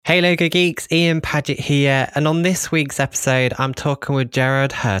Hey Logo Geeks, Ian Paget here, and on this week's episode, I'm talking with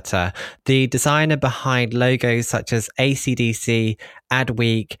Gerard Huerta, the designer behind logos such as AC/DC,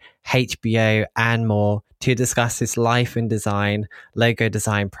 Adweek, HBO, and more, to discuss his life in design, logo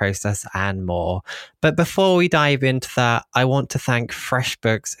design process, and more. But before we dive into that, I want to thank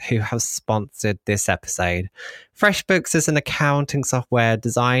FreshBooks, who have sponsored this episode. FreshBooks is an accounting software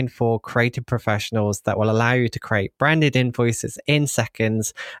designed for creative professionals that will allow you to create branded invoices in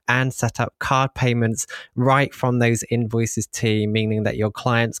seconds and set up card payments right from those invoices too, meaning that your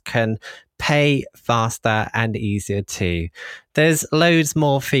clients can pay faster and easier too. There's loads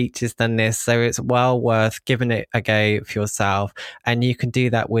more features than this, so it's well worth giving it a go for yourself, and you can do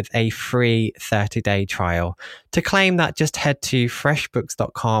that with a free 30-day trial. To claim that, just head to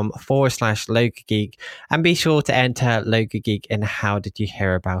freshbooks.com/LogoGeek and be sure to enter LogoGeek in How Did You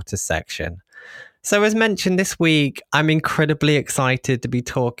Hear About Us section. So as mentioned this week, I'm incredibly excited to be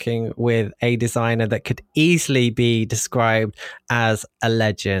talking with a designer that could easily be described as a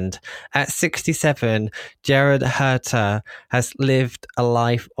legend. At 67, Gerard Huerta has lived a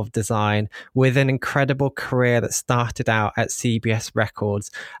life of design with an incredible career that started out at CBS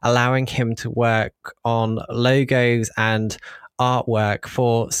Records, allowing him to work on logos and artwork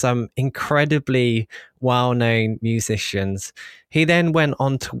for some incredibly well-known musicians. He then went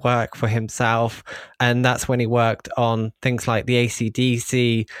on to work for himself, and that's when he worked on things like the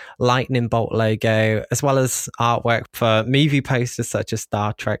AC/DC lightning bolt logo, as well as artwork for movie posters such as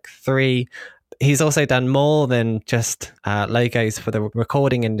Star Trek 3. He's also done more than just logos for the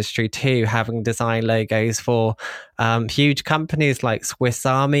recording industry too, having designed logos for huge companies like Swiss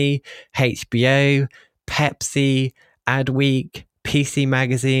Army, HBO, Pepsi, Adweek, PC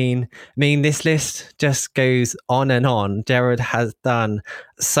Magazine. I mean, this list just goes on and on. Gerard has done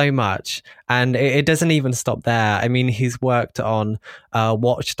so much, and it doesn't even stop there. I mean, he's worked on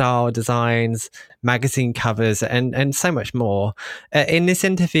watch style designs, magazine covers, and so much more. In this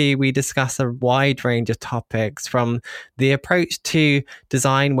interview, we discuss a wide range of topics, from the approach to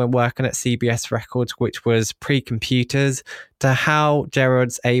design when working at CBS Records, which was pre-computers, to how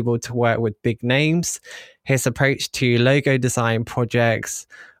Gerard's able to work with big names, his approach to logo design projects,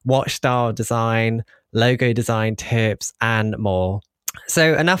 watch style design, logo design tips, and more.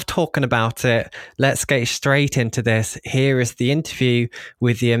 So enough talking about it. Let's get straight into this. Here is the interview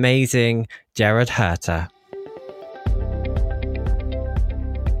with the amazing Gerard Huerta.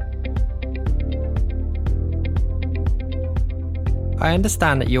 I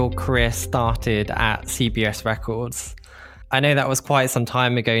understand that your career started at CBS Records. I know that was quite some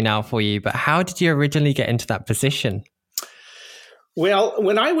time ago now for you, but how did you originally get into that position? Well,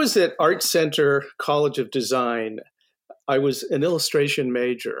 when I was at Art Center College of Design, I was an illustration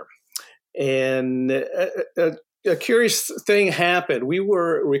major. And a curious thing happened. We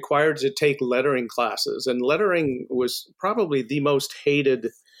were required to take lettering classes, and lettering was probably the most hated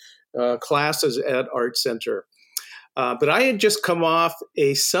classes at Art Center. But I had just come off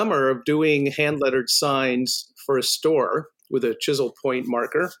a summer of doing hand-lettered signs for a store with a chisel point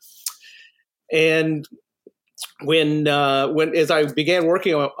marker. And when as I began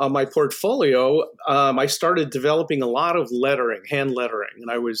working on my portfolio, I started developing a lot of lettering, hand lettering,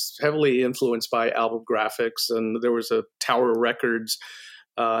 and I was heavily influenced by album graphics. And there was a Tower Records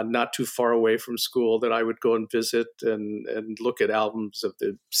not too far away from school that I would go and visit and look at albums of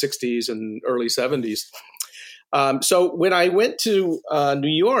the 60s and early 70s. So when I went to New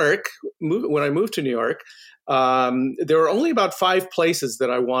York, when I moved to New York, there were only about 5 places that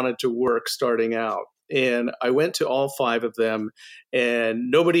I wanted to work starting out. And I went to all 5 of them, and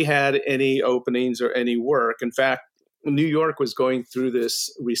nobody had any openings or any work. In fact, New York was going through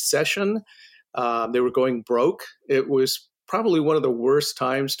this recession. They were going broke. It was probably one of the worst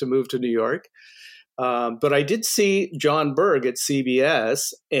times to move to New York. But I did see John Berg at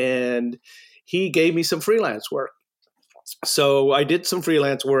CBS, and he gave me some freelance work. So I did some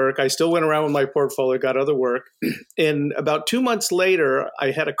freelance work. I still went around with my portfolio, got other work. And about 2 months later, I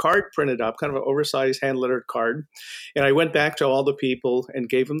had a card printed up, kind of an oversized hand-lettered card. And I went back to all the people and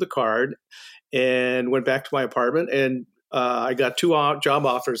gave them the card and went back to my apartment. And I got 2 job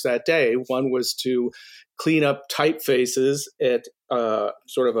offers that day. One was to clean up typefaces at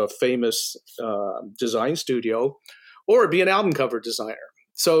sort of a famous design studio, or be an album cover designer.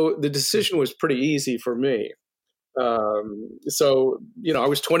 So the decision was pretty easy for me. So, I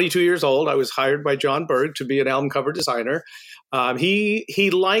was 22 years old. I was hired by John Berg to be an album cover designer. He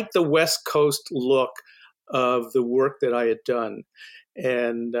liked the West Coast look of the work that I had done.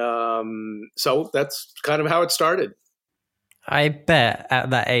 And so that's kind of how it started. I bet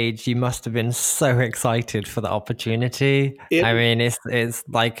at that age you must have been so excited for the opportunity. It I mean, it's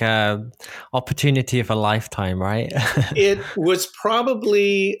like a opportunity of a lifetime, right? it was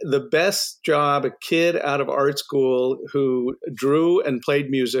probably the best job a kid out of art school who drew and played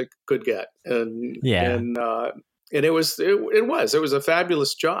music could get, Yeah. and it was a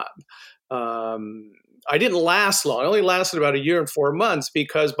fabulous job. Um, I didn't last long. I only lasted about a year and 4 months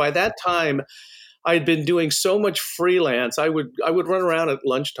because by that time I had been doing so much freelance. I would run around at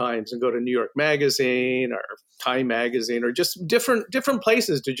lunchtimes and go to New York Magazine or Time Magazine or just different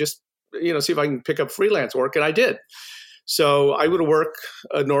places to just see if I can pick up freelance work, and I did. So I would work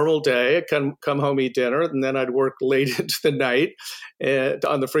a normal day, I'd come home, eat dinner, and then I'd work late into the night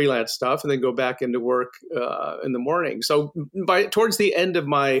on the freelance stuff, and then go back into work in the morning. So towards the end of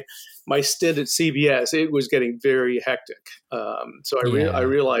my stint at CBS, it was getting very hectic. So I Yeah.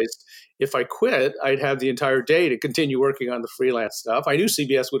 realized if I quit, I'd have the entire day to continue working on the freelance stuff. I knew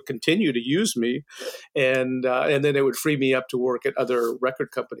CBS would continue to use me, and then it would free me up to work at other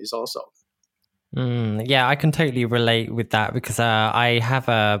record companies also. Yeah, I can totally relate with that because I have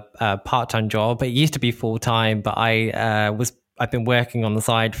a part-time job. It used to be full-time, but I've been working on the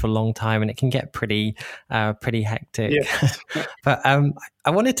side for a long time, and it can get pretty hectic. Yes, But I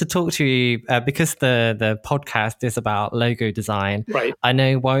wanted to talk to you because the podcast is about logo design. right. I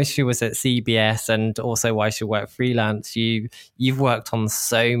know while she was at CBS and also while she worked freelance, you've worked on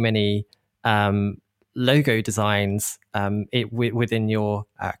so many logo designs within your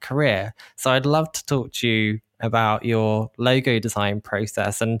career. So I'd love to talk to you about your logo design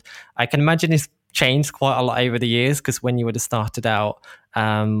process. And I can imagine it's changed quite a lot over the years because when you would have started out,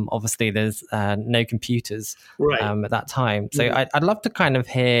 obviously there's no computers Right. at that time. So Mhm. I'd love to kind of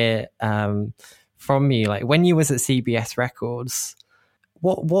hear from you, like when you was at CBS Records,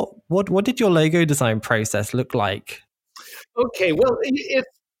 what did your logo design process look like? Okay. Well,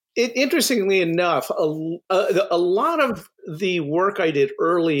 interestingly enough, a lot of the work I did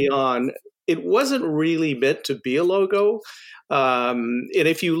early on, it wasn't really meant to be a logo. And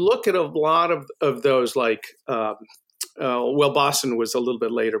if you look at a lot of those, like, well, Boston was a little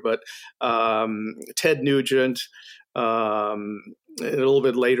bit later, but Ted Nugent, a little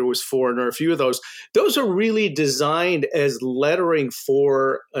bit later was Foreigner. A few of those are really designed as lettering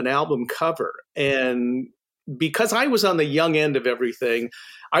for an album cover. And because I was on the young end of everything,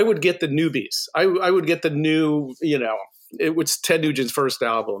 I would get the newbies. I would get the new, it was Ted Nugent's first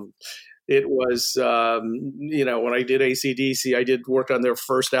album. It was, when I did AC/DC, I did work on their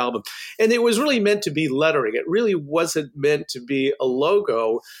first album. And it was really meant to be lettering. It really wasn't meant to be a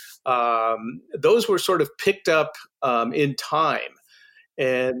logo. Those were sort of picked up in time.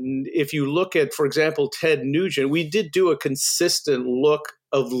 And if you look at, for example, Ted Nugent, we did do a consistent look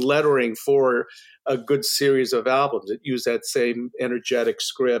of lettering for a good series of albums. It used that same energetic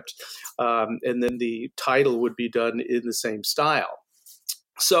script, and then the title would be done in the same style.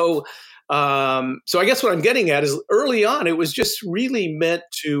 So, so I guess what I'm getting at is early on, it was just really meant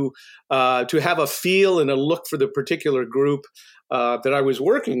to have a feel and a look for the particular group that I was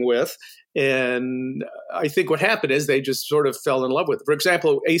working with. And I think what happened is they just sort of fell in love with it. For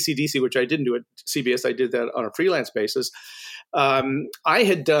example, AC/DC, which I didn't do at CBS, I did that on a freelance basis. I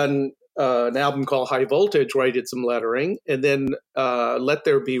had done an album called High Voltage where I did some lettering. And then Let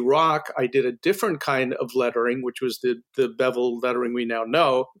There Be Rock, I did a different kind of lettering, which was the bevel lettering we now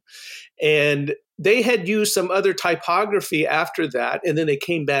know. And they had used some other typography after that. And then they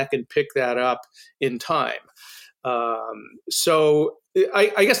came back and picked that up in time. So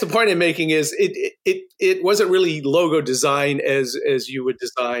I guess the point I'm making is it wasn't really logo design as you would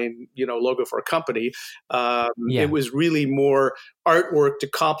design, logo for a company. It Yeah. was really more artwork to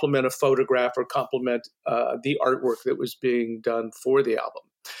complement a photograph or complement the artwork that was being done for the album.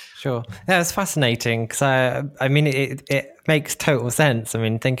 Sure. Yeah, it's fascinating because I mean, it makes total sense. I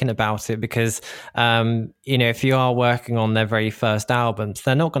mean, thinking about it, because, if you are working on their very first albums,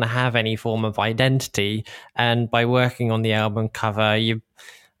 they're not going to have any form of identity. And by working on the album cover, you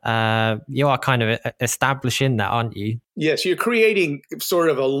are kind of establishing that, aren't you? Yes, you're creating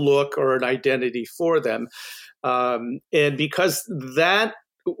sort of a look or an identity for them. And because that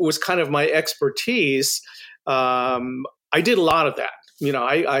was kind of my expertise, I did a lot of that. I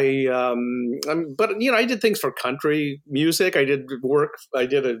did things for country music. I did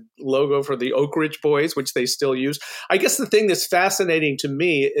a logo for the Oak Ridge Boys, which they still use. I guess the thing that's fascinating to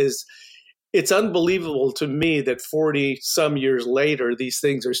me is it's unbelievable to me that 40 some years later, these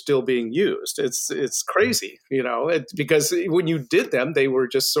things are still being used. It's crazy, because when you did them, they were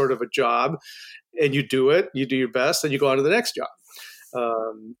just sort of a job, and you do it, you do your best, and you go on to the next job.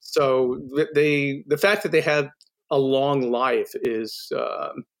 So the fact that they had a long life is,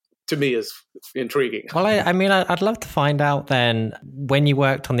 to me, is intriguing. Well, I mean, I'd love to find out then, when you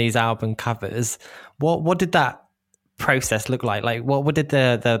worked on these album covers, what did that process look like? Like, what did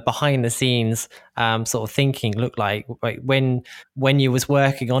the behind the scenes sort of thinking look like when you was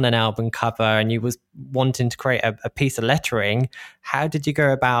working on an album cover and you was wanting to create a piece of lettering? How did you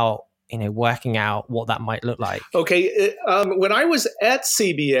go about, working out what that might look like? Okay, when I was at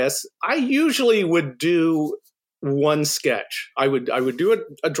CBS, I usually would do one sketch. I would do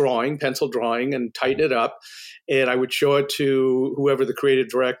a drawing, pencil drawing, and tighten it up, and I would show it to whoever the creative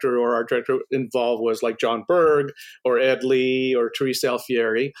director or art director involved was, like John Berg or Ed Lee or Teresa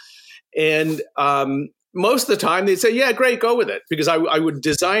Alfieri. And most of the time they'd say, yeah, great, go with it. Because I would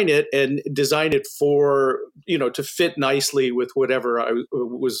design it for, to fit nicely with whatever I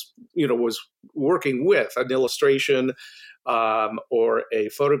was working with, an illustration or a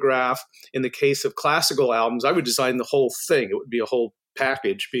photograph. In the case of classical albums, I would design the whole thing. It would be a whole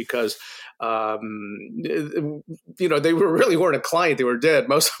package because, they really weren't a client. They were dead.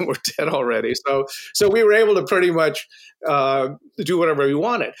 Most of them were dead already. So we were able to pretty much do whatever we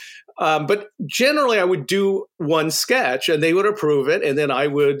wanted. But generally, I would do one sketch, and they would approve it, and then I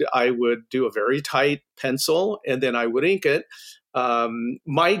would do a very tight pencil, and then I would ink it.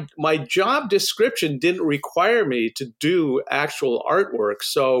 My job description didn't require me to do actual artwork,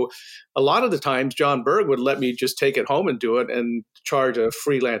 so a lot of the times John Berg would let me just take it home and do it, and charge a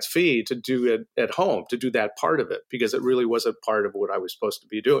freelance fee to do it at home, to do that part of it, because it really wasn't part of what I was supposed to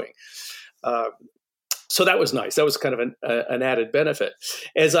be doing. So that was nice. That was kind of an added benefit.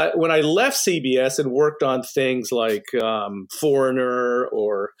 When I left CBS and worked on things like Foreigner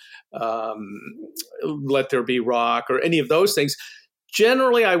or Let There Be Rock or any of those things,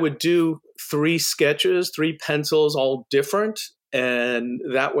 generally I would do 3 sketches, 3 pencils, all different. And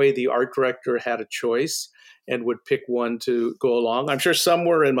that way the art director had a choice and would pick one to go along. I'm sure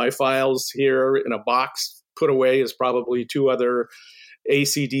somewhere in my files here in a box put away is probably 2 other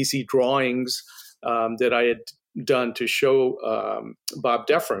AC/DC drawings that I had done to show Bob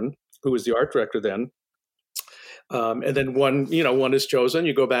Deffrin, who was the art director then. And then one is chosen.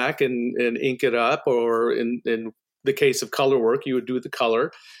 You go back and ink it up, or in the case of color work, you would do the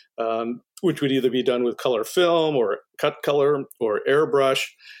color, which would either be done with color film or cut color or airbrush.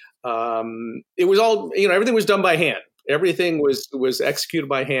 It was all, everything was done by hand. Everything was executed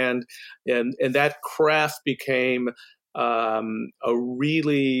by hand, and that craft became a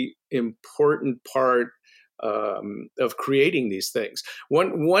really important part of creating these things.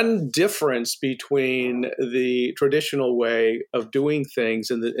 One difference between the traditional way of doing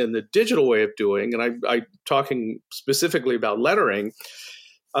things and the digital way of doing, and I'm talking specifically about lettering.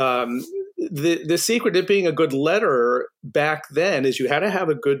 The secret of being a good letterer back then is you had to have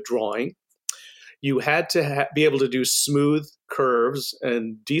a good drawing. You had to be able to do smooth curves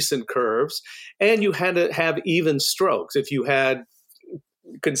and decent curves, and you had to have even strokes. If you had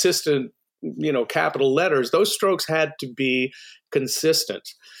consistent, capital letters, those strokes had to be consistent.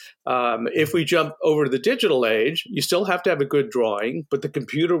 If we jump over to the digital age, you still have to have a good drawing, but the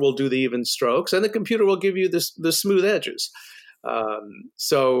computer will do the even strokes, and the computer will give you the smooth edges.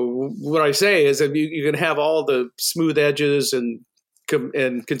 So what I say is that you can have all the smooth edges and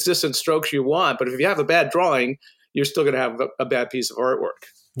consistent strokes you want, but if you have a bad drawing, you're still going to have a bad piece of artwork.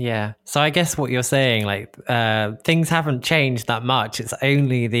 Yeah. So I guess what you're saying, things haven't changed that much. It's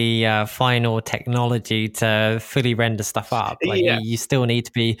only the final technology to fully render stuff up. You still need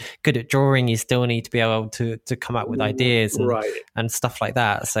to be good at drawing. You still need to be able to come up with ideas and stuff like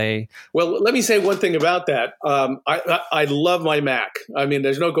that. So, well, let me say one thing about that. I love my Mac. I mean,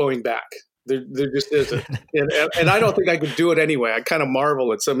 there's no going back. There just isn't. And I don't think I could do it anyway. I kind of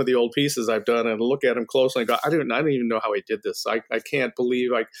marvel at some of the old pieces I've done and look at them closely and go, I don't even know how I did this. I can't believe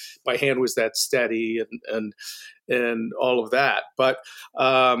my hand was that steady and all of that. But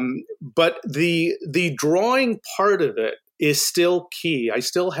the drawing part of it is still key. I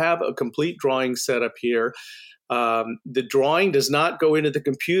still have a complete drawing set up here. The drawing does not go into the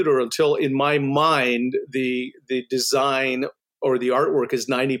computer until, in my mind, the design or the artwork is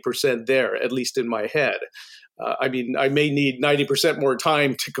 90% there, at least in my head. I mean, I may need 90% more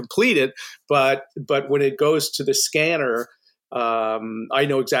time to complete it, but when it goes to the scanner, I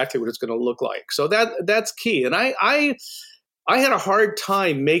know exactly what it's going to look like. So that's key. And I had a hard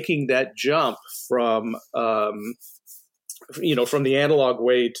time making that jump from the analog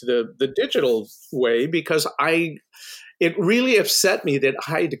way to the digital way, because it really upset me that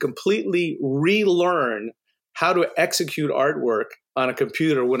I had to completely relearn how to execute artwork on a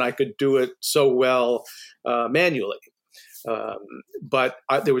computer when I could do it so well manually. Um, but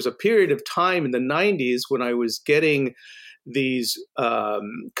there was a period of time in the 90s when I was getting these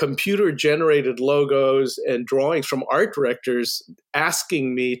computer generated logos and drawings from art directors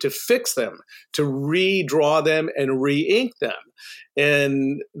asking me to fix them, to redraw them and re-ink them.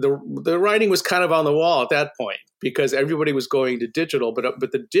 And the writing was kind of on the wall at that point because everybody was going to digital, but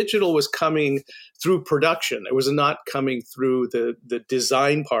the digital was coming through production. It was not coming through the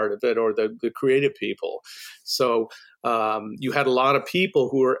design part of it or the creative people. So you had a lot of people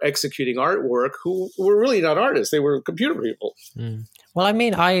who were executing artwork who were really not artists. They were computer people. Mm. Well, I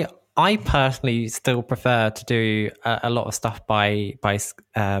mean, I personally still prefer to do a lot of stuff by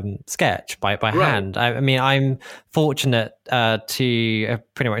sketch, by Right. hand. I mean, I'm fortunate to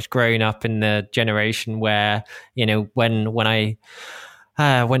have pretty much grown up in the generation where, you know, when I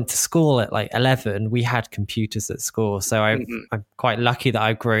went to school at like 11, we had computers at school. So I'm quite lucky that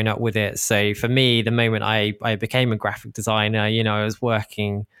I've grown up with it. So for me, the moment I became a graphic designer, you know, I was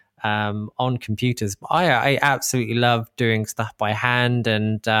working on computers. But I absolutely love doing stuff by hand.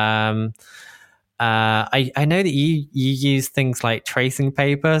 And I know that you use things like tracing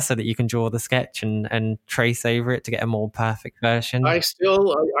paper so that you can draw the sketch and trace over it to get a more perfect version. I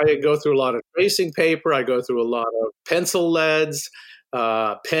go through a lot of tracing paper. I go through a lot of pencil leads,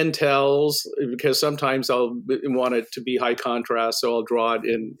 Pentels, because sometimes I'll want it to be high contrast, so I'll draw it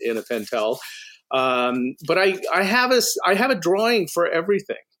in a Pentel. But I have a drawing for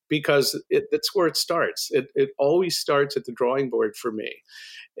everything because that's where it starts. It always starts at the drawing board for me,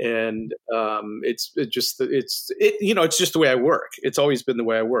 and it's just the way I work. It's always been the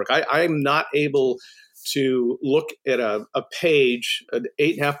way I work. I'm not able to look at a page, an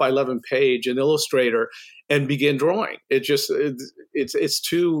 8.5 by 11 page in Illustrator, and begin drawing. It's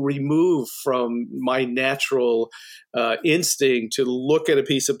too removed from my natural instinct to look at a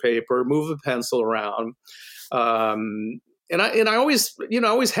piece of paper, move a pencil around, and I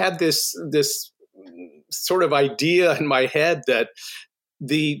always had this sort of idea in my head that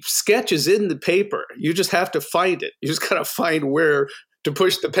the sketch is in the paper. You just have to find it. You just got to find where to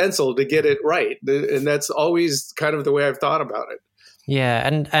push the pencil to get it right. And that's always kind of the way I've thought about it. Yeah,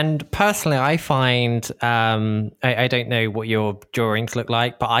 and personally, I find I don't know what your drawings look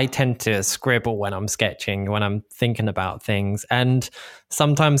like, but I tend to scribble when I'm sketching, when I'm thinking about things, and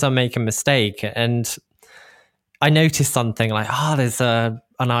sometimes I make a mistake, and I notice something like, there's an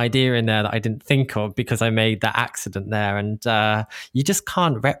idea in there that I didn't think of because I made that accident there. And you just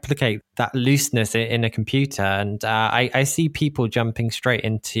can't replicate that looseness in a computer. And I see people jumping straight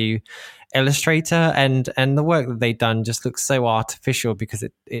into Illustrator, and the work that they've done just looks so artificial because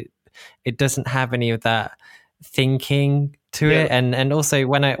it doesn't have any of that thinking to it. And also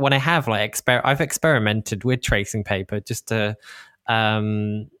when I have I've experimented with tracing paper just to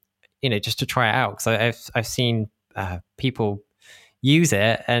just to try it out, because I've seen people use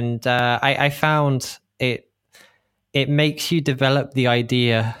it, and I found it makes you develop the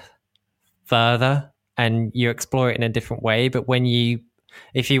idea further and you explore it in a different way. But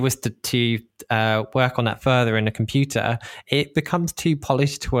if you was to work on that further in a computer, it becomes too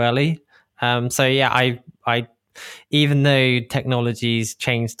polished too early. So yeah, I even though technology's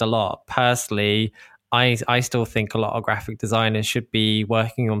changed a lot, personally, I still think a lot of graphic designers should be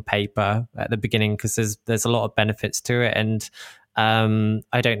working on paper at the beginning because there's a lot of benefits to it. And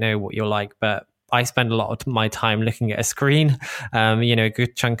I don't know what you're like, but I spend a lot of my time looking at a screen, a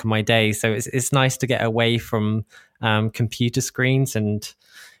good chunk of my day. So it's nice to get away from computer screens and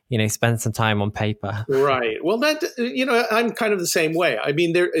spend some time on paper. Right. Well, I'm kind of the same way. I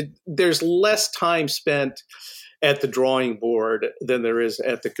mean, there's less time spent at the drawing board than there is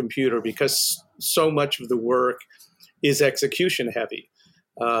at the computer because so much of the work is execution heavy.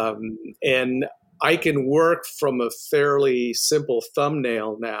 And I can work from a fairly simple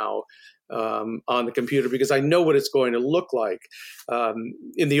thumbnail now on the computer because I know what it's going to look like.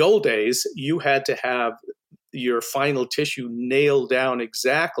 In the old days, you had to have your final tissue nailed down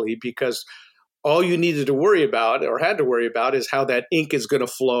exactly because all you needed to worry about or had to worry about is how that ink is going to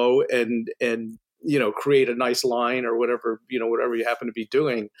flow and create a nice line or whatever you happen to be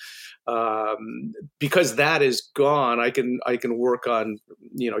doing. Because that is gone, I can work on,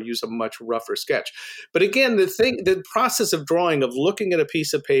 use a much rougher sketch. But again, the process of drawing, of looking at a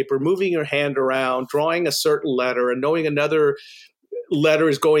piece of paper, moving your hand around, drawing a certain letter and knowing another letter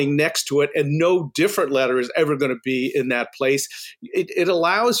is going next to it and no different letter is ever going to be in that place. It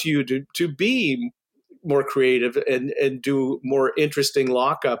allows you to be more creative and do more interesting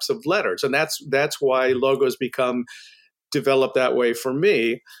lockups of letters. And that's why logos become developed that way for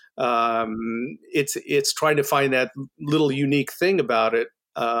me. It's trying to find that little unique thing about it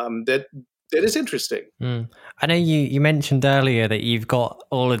that that is interesting. I know you mentioned earlier that you've got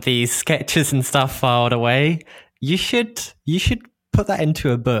all of these sketches and stuff filed away. You should put that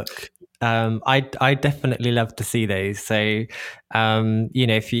into a book. I definitely love to see those. So,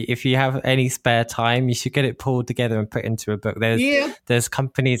 if you have any spare time, you should get it pulled together and put into a book. Yeah. There's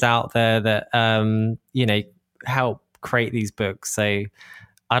companies out there that help create these books. So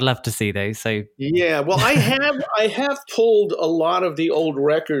I'd love to see those. So Yeah, well, I have pulled a lot of the old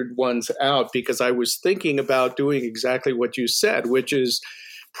record ones out because I was thinking about doing exactly what you said, which is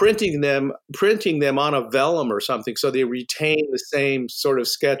printing them on a vellum or something, so they retain the same sort of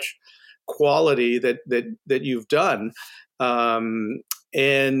sketch quality that you've done.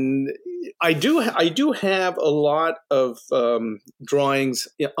 And I do have a lot of drawings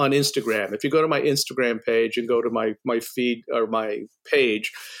on Instagram. If you go to my Instagram page and go to my feed or my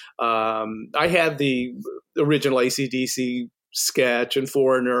page, I have the original AC/DC sketch and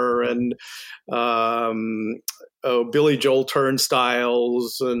Foreigner and Billy Joel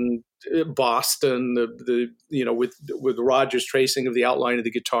Turnstiles and Boston, with Roger's tracing of the outline of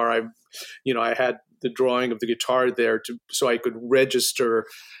the guitar. I had the drawing of the guitar there so I could register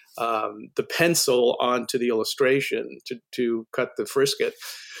the pencil onto the illustration to cut the frisket.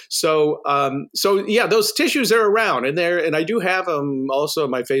 So yeah, those tissues are around, and I do have them also on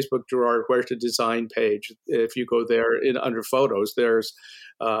my Facebook Gerard Huerta design page. If you go there under photos, there's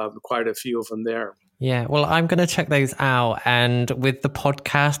quite a few of them there. Yeah, well, I'm going to check those out. And with the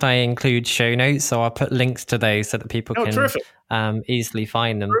podcast, I include show notes. So I'll put links to those so that people can easily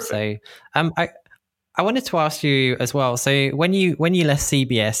find them. Terrific. So I wanted to ask you as well. So when you left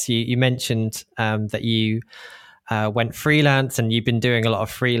CBS, you mentioned that you went freelance and you've been doing a lot of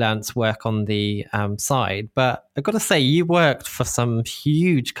freelance work on the side. But I've got to say, you worked for some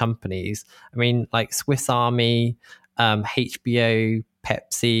huge companies. I mean, like Swiss Army, HBO,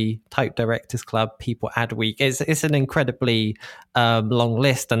 Pepsi, Type Directors Club, People Adweek. It's an incredibly long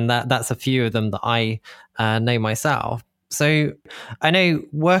list, and that's a few of them that I know myself. So I know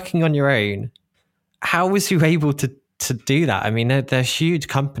working on your own, how was you able to do that? I mean, they're huge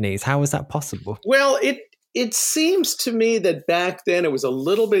companies. How was that possible? Well, it seems to me that back then it was a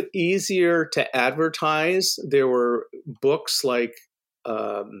little bit easier to advertise. There were books like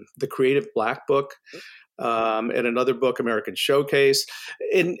The Creative Black Book, and another book, American Showcase.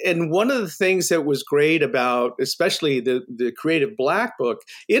 And one of the things that was great about, especially the Creative Black Book,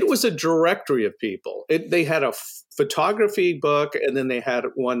 it was a directory of people. They had a photography book, and then they had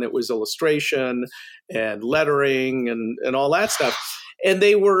one that was illustration and lettering and all that stuff. And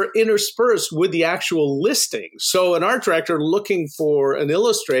they were interspersed with the actual listing. So an art director looking for an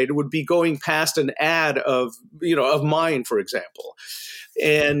illustrator would be going past an ad of mine, for example.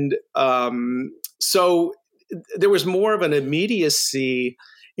 And so there was more of an immediacy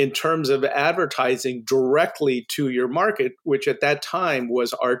in terms of advertising directly to your market, which at that time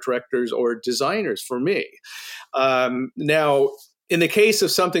was art directors or designers for me. Now, in the case of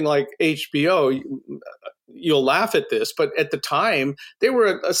something like HBO, you'll laugh at this, but at the time, they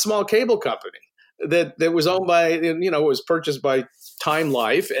were a small cable company that was owned by, was purchased by Time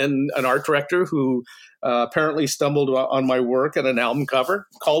Life, and an art director who apparently stumbled on my work at an album cover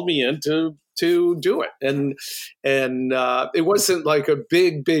called me in to do it. And it wasn't like a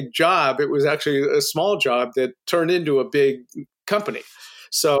big job. It was actually a small job that turned into a big company.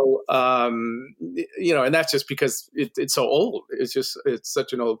 So, and that's just because it's so old. It's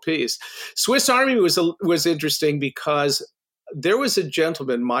such an old piece. Swiss Army was interesting because there was a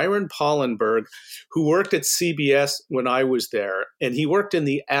gentleman, Myron Pollenberg, who worked at CBS when I was there, and he worked in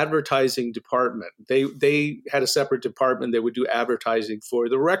the advertising department. They had a separate department that would do advertising for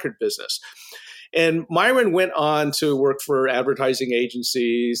the record business. And Myron went on to work for advertising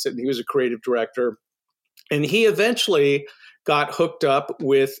agencies, and he was a creative director. And he eventually got hooked up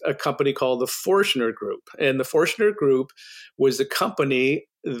with a company called the Forstner Group. And the Forstner Group was the company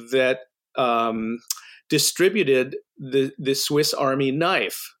that distributed the Swiss Army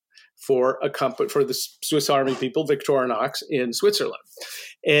knife for the Swiss Army people, Victorinox in Switzerland.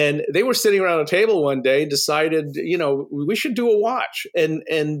 And they were sitting around a table one day, decided, we should do a watch.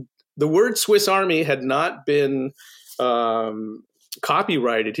 And the word Swiss Army had not been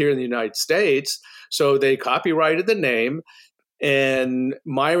copyrighted here in the United States. So they copyrighted the name. And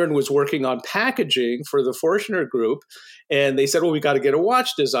Myron was working on packaging for the Forstner Group. And they said, well, we got to get a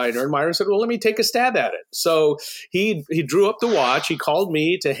watch designer. And Myron said, well, let me take a stab at it. So he drew up the watch. He called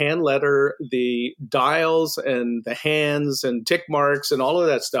me to hand letter the dials and the hands and tick marks and all of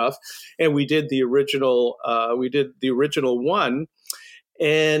that stuff. And we did the original one.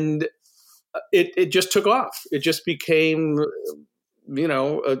 And it just took off. It just became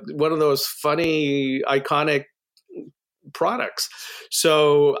one of those funny, iconic products.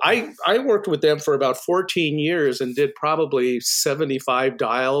 So I worked with them for about 14 years and did probably 75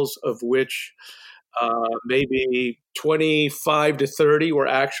 dials, of which maybe 25 to 30 were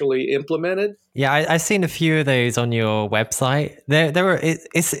actually implemented. Yeah, I've seen a few of those on your website. There were.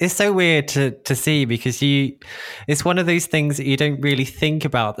 It's so weird to see, because it's one of those things that you don't really think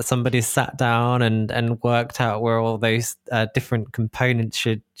about, that somebody's sat down and worked out where all those different components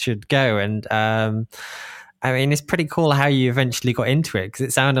should go. And I mean, it's pretty cool how you eventually got into it, because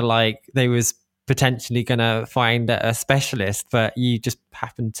it sounded like they was potentially going to find a specialist, but you just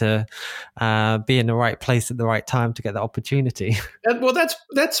happened to be in the right place at the right time to get the opportunity. And, well,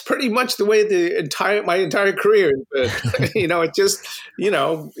 that's pretty much the way my entire career has been. It just,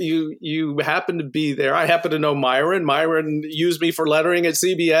 you happen to be there. I happen to know Myron. Myron used me for lettering at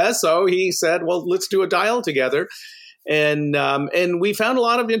CBS, so he said, "Well, let's do a dial together." And we found a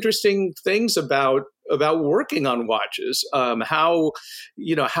lot of interesting things about working on watches, how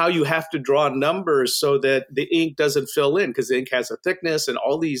you have to draw numbers so that the ink doesn't fill in, because the ink has a thickness and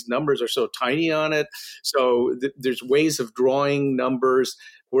all these numbers are so tiny on it. So there's ways of drawing numbers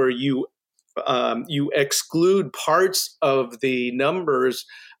where you exclude parts of the numbers.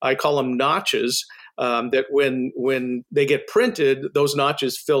 I call them notches. That when they get printed, those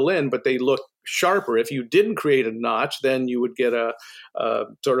notches fill in, but they look sharper. If you didn't create a notch, then you would get a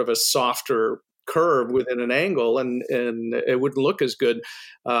sort of a softer curve within an angle, and it wouldn't look as good.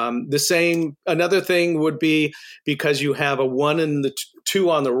 Another thing would be, because you have a 1 and the 2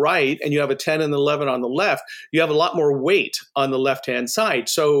 on the right, and you have a 10 and 11 on the left, you have a lot more weight on the left-hand side.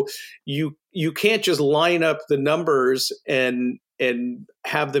 So you can't just line up the numbers and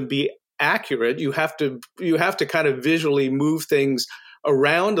have them be accurate. You have to kind of visually move things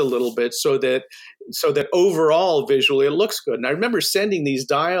around a little bit so that overall visually it looks good. And I remember sending these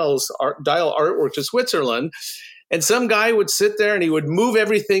dial artwork to Switzerland, and some guy would sit there and he would move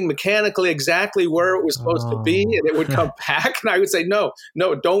everything mechanically exactly where it was supposed to be, and it would come back. And I would say, no,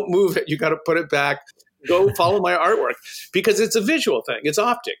 don't move it. You got to put it back. Go follow my artwork, because it's a visual thing. It's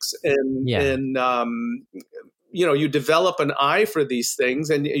optics, and you develop an eye for these things,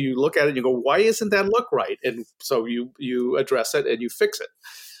 and you look at it and you go, why isn't that look right? And so you address it and you fix it.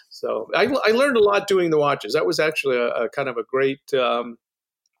 So I learned a lot doing the watches. That was actually a kind of a great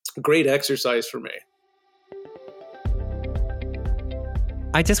exercise for me.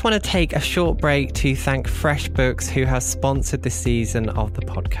 I just want to take a short break to thank FreshBooks, who has sponsored this season of the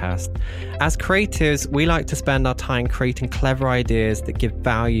podcast. As creatives, we like to spend our time creating clever ideas that give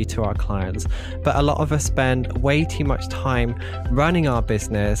value to our clients, but a lot of us spend way too much time running our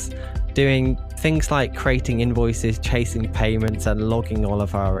business, doing things like creating invoices, chasing payments, and logging all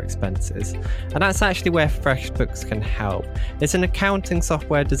of our expenses. And that's actually where FreshBooks can help. It's an accounting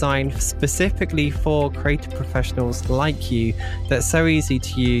software designed specifically for creative professionals like you that's so easy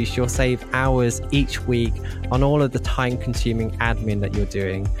to use. You'll save hours each week on all of the time-consuming admin that you're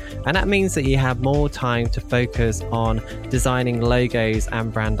doing. And that means that you have more time to focus on designing logos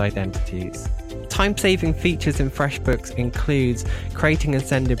and brand identities. Time-saving features in FreshBooks includes creating and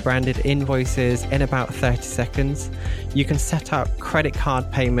sending branded invoices in about 30 seconds. You can set up credit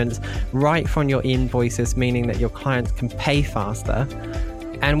card payments right from your invoices, meaning that your clients can pay faster.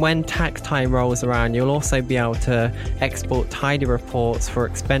 And when tax time rolls around, you'll also be able to export tidy reports for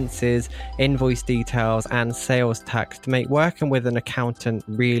expenses, invoice details, and sales tax to make working with an accountant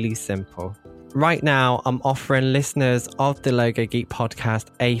really simple. Right now, I'm offering listeners of the Logo Geek podcast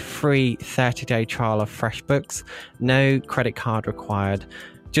a free 30-day trial of FreshBooks, no credit card required.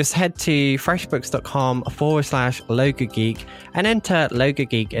 Just head to freshbooks.com/LogoGeek and enter Logo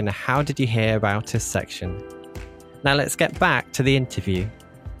Geek in the How Did You Hear About Us section. Now let's get back to the interview.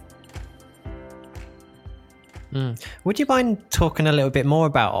 Would you mind talking a little bit more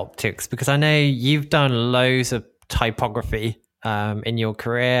about optics? Because I know you've done loads of typography in your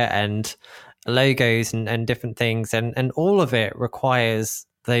career, and logos and different things, and all of it requires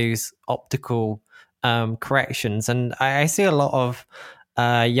those optical corrections. And I see a lot of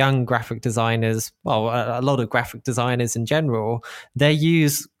young graphic designers, well, a lot of graphic designers in general, they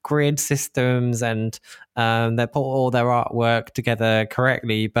use grid systems and they put all their artwork together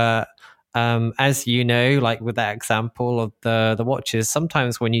correctly. But as you know, like with that example of the watches,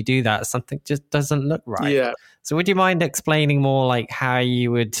 sometimes when you do that, something just doesn't look right. Yeah. So would you mind explaining more like how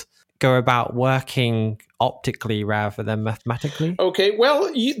you would go about working optically rather than mathematically? Okay, well,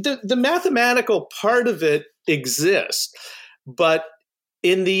 the mathematical part of it exists, but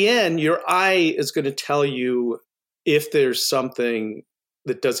in the end, your eye is going to tell you if there's something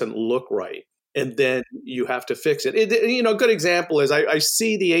that doesn't look right. and then you have to fix it. A good example is I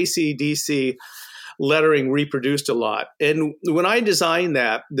see the AC/DC lettering reproduced a lot. And when I design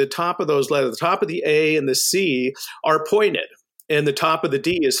that, the top of those letters, the top of the A and the C are pointed, and the top of the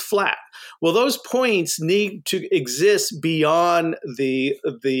D is flat. Well, those points need to exist beyond the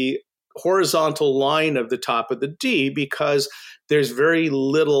horizontal line of the top of the D, because there's very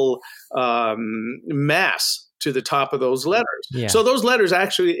little mass to the top of those letters. Yeah. So those letters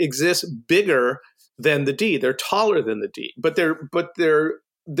actually exist bigger than the D. They're taller than the D, but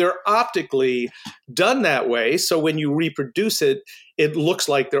they're optically done that way. So when you reproduce it, it looks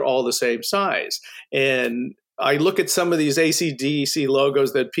like they're all the same size. And I look at some of these AC/DC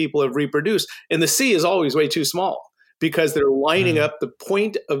logos that people have reproduced, and the C is always way too small, because they're lining up the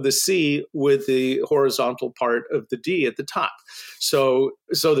point of the C with the horizontal part of the D at the top. So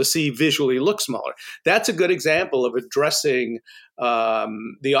the C visually looks smaller. That's a good example of addressing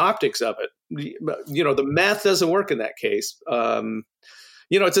the optics of it. The math doesn't work in that case.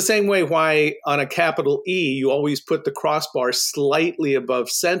 It's the same way why on a capital E, you always put the crossbar slightly above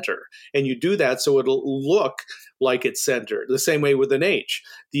center. And you do that so it'll look like it's centered. The same way with an H.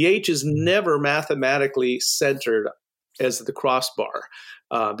 The H is never mathematically centered as the crossbar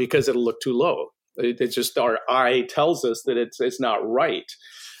because it'll look too low. It's just our eye tells us that it's not right.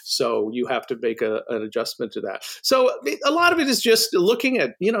 So you have to make an adjustment to that. So a lot of it is just looking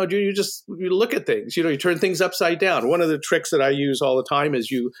at, you look at things, you turn things upside down. One of the tricks that I use all the time is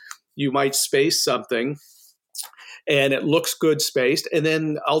you might space something and it looks good spaced, and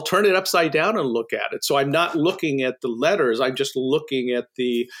then I'll turn it upside down and look at it. So I'm not looking at the letters, I'm just looking at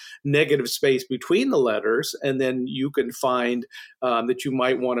the negative space between the letters, and then you can find that you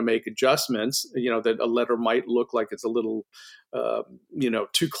might want to make adjustments, that a letter might look like it's a little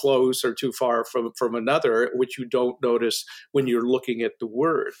too close or too far from another, which you don't notice when you're looking at the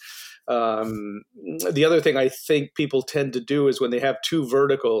word. The other thing I think people tend to do is when they have two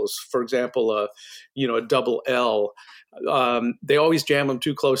verticals, for example, a double L, they always jam them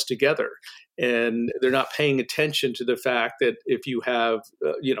too close together, and they're not paying attention to the fact that if you have,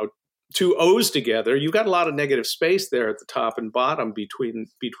 two O's together, you've got a lot of negative space there at the top and bottom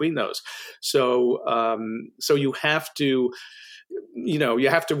between those. So you have to, you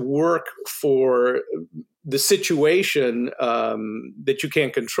have to work for the situation that you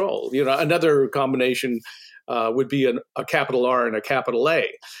can't control. Another combination would be a capital R and a capital A.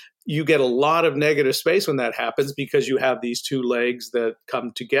 You get a lot of negative space when that happens because you have these two legs that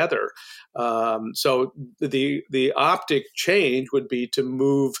come together. So the optic change would be to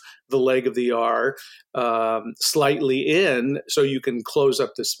move the leg of the R slightly in so you can close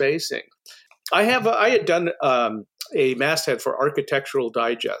up the spacing. I had done a masthead for Architectural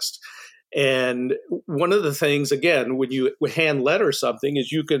Digest. And one of the things, again, when you hand letter something,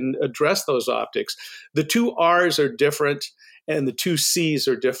 is you can address those optics. The two R's are different and the two C's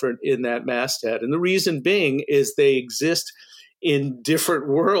are different in that masthead. And the reason being is they exist in different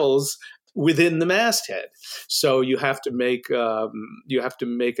worlds within the masthead. So you have to make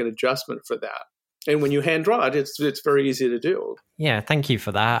an adjustment for that. And when you hand draw it, it's very easy to do. Yeah, thank you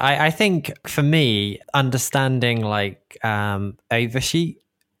for that. I think for me, understanding oversheet,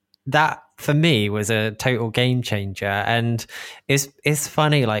 that for me was a total game changer. And it's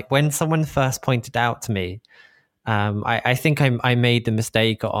funny, like when someone first pointed out to me, I think I made the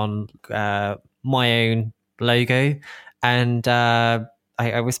mistake on my own logo, and I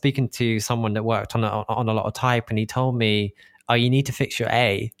was speaking to someone that worked on a lot of type, and he told me, "Oh, you need to fix your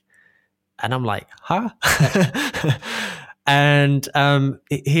A," and I'm like, "Huh?" And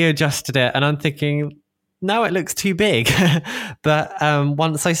he adjusted it, and I'm thinking, no, it looks too big. But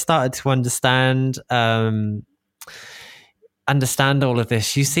once I started to understand all of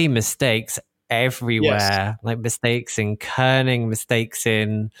this, you see mistakes everywhere. Yes. Like mistakes in kerning, mistakes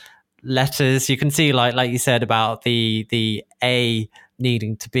in letters. You can see, like you said, about the A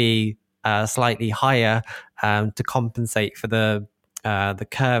needing to be slightly higher to compensate for the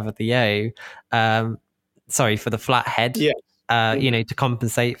curve of the O. For the flat head. Yes. To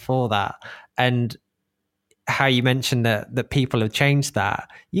compensate for that. And how you mentioned that people have changed that.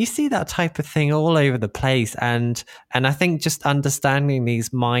 You see that type of thing all over the place. And I think just understanding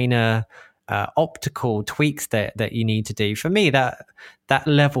these minor optical tweaks that you need to do, for me, that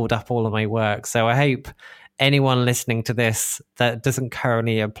leveled up all of my work. So I hope anyone listening to this that doesn't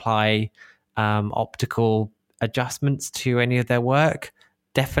currently apply optical adjustments to any of their work,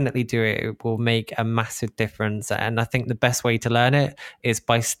 definitely do it. It will make a massive difference. And I think the best way to learn it is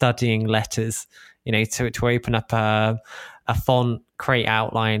by studying letters. To open up a font create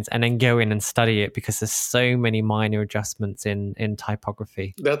outlines, and then go in and study it because there's so many minor adjustments in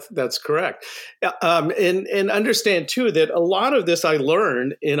typography. That's correct. And understand too that a lot of this I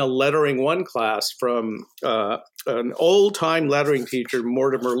learned in a lettering one class from an old time lettering teacher,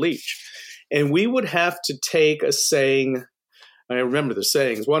 Mortimer Leach, and we would have to take a saying. I remember the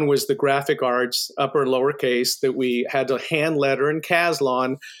sayings. One was the graphic arts, upper and lowercase, that we had to hand letter in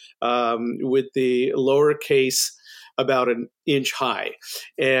Caslon with the lowercase about an inch high.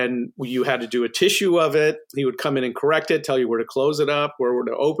 And you had to do a tissue of it. He would come in and correct it, tell you where to close it up, where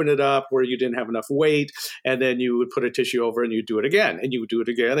to open it up, where you didn't have enough weight. And then you would put a tissue over and you'd do it again. And you would do it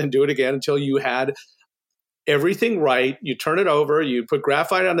again and do it again until you had everything right. You turn it over, you put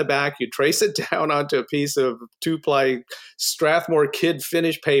graphite on the back, you trace it down onto a piece of 2-ply Strathmore Kid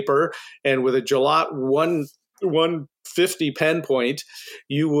finish paper, and with a Gillette 150 pen point,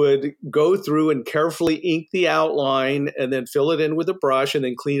 you would go through and carefully ink the outline and then fill it in with a brush and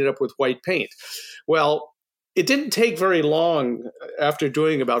then clean it up with white paint. Well, it didn't take very long after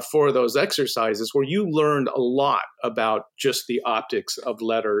doing about 4 of those exercises where you learned a lot about just the optics of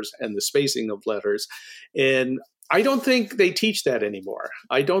letters and the spacing of letters. And I don't think they teach that anymore.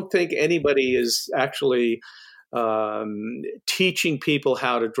 I don't think anybody is actually teaching people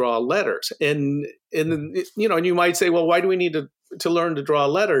how to draw letters. And you might say, well, why do we need to learn to draw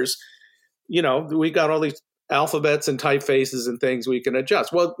letters? We got all these alphabets and typefaces and things we can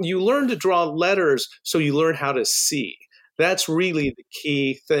adjust. Well, you learn to draw letters so you learn how to see. That's really the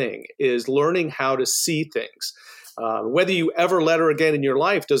key thing, is learning how to see things. Whether you ever letter again in your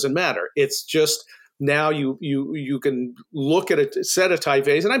life doesn't matter. It's just now you can look at a set of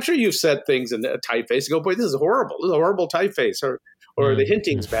typeface, and I'm sure you've said things in a typeface and go, boy, this is horrible. This is a horrible typeface, or the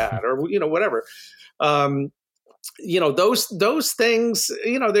hinting's bad, or whatever. Those things,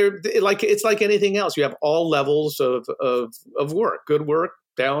 it's like anything else. You have all levels of work, good work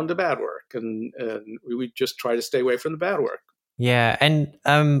down to bad work. And we just try to stay away from the bad work. Yeah. And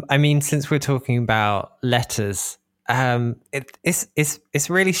I mean, since we're talking about letters, it's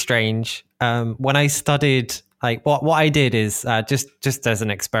really strange. When I studied, like what I did is just as an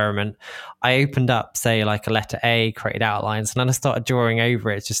experiment, I opened up, say, like a letter A, created outlines, and then I started drawing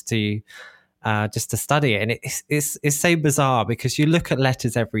over it just to study it. And it's so bizarre because you look at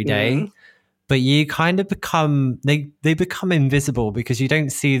letters every day, mm-hmm. but you kind of become become invisible because you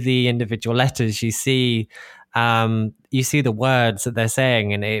don't see the individual letters. You see the words that they're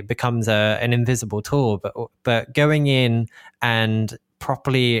saying, and it becomes an invisible tool. But going in and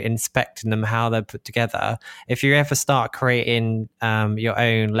properly inspecting them, how they're put together, if you ever start creating your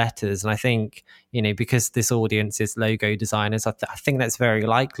own letters, and I think, because this audience is logo designers, I think that's very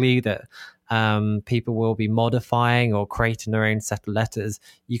likely that people will be modifying or creating their own set of letters.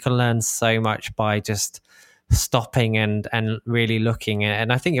 You can learn so much by just stopping and really looking.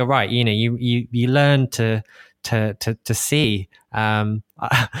 And I think you're right. You learn to see. I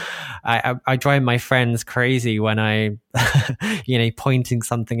drive my friends crazy when I pointing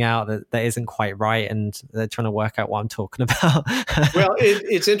something out that isn't quite right, and they're trying to work out what I'm talking about. Well,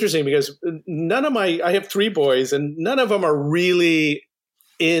 it's interesting because I have 3 boys, and none of them are really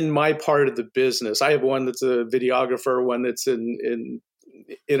in my part of the business. I have one that's a videographer, one that's in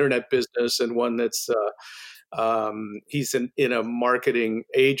internet business, and one that's he's in a marketing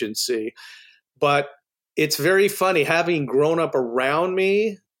agency. But it's very funny, having grown up around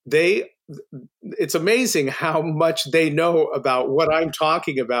me, it's amazing how much they know about what I'm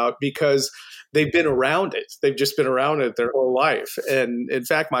talking about because they've been around it. They've just been around it their whole life. And in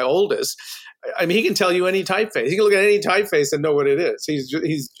fact, my oldest, I mean, he can tell you any typeface. He can look at any typeface and know what it is. He's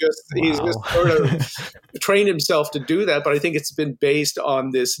just sort of trained himself to do that. But I think it's been based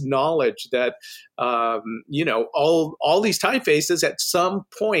on this knowledge that, all these typefaces, at some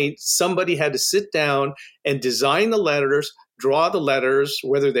point, somebody had to sit down and design the letters, draw the letters,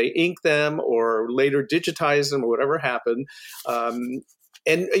 whether they ink them or later digitize them or whatever happened. I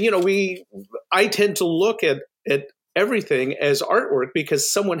tend to look at everything as artwork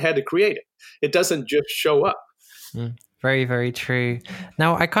because someone had to create it. It doesn't just show up. Very, very true.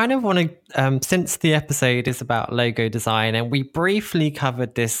 Now, I kind of want to, since the episode is about logo design, and we briefly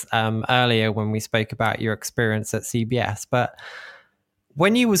covered this earlier when we spoke about your experience at CBS, but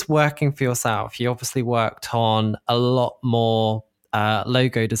when you was working for yourself, you obviously worked on a lot more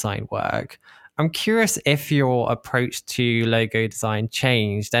logo design work. I'm curious if your approach to logo design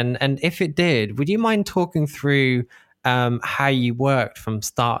changed, and if it did, would you mind talking through how you worked from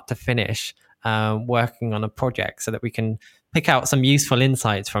start to finish working on a project so that we can pick out some useful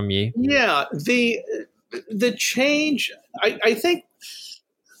insights from you? Yeah, the change, I think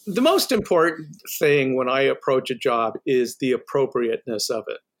the most important thing when I approach a job is the appropriateness of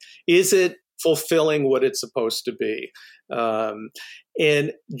it. Is it fulfilling what it's supposed to be?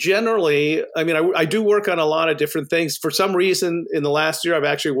 And generally, I mean, I do work on a lot of different things. For some reason, in the last year, I've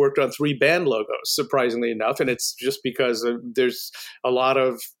actually worked on 3 band logos, surprisingly enough. And it's just because there's a lot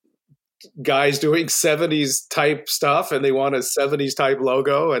of guys doing 70s type stuff and they want a 70s type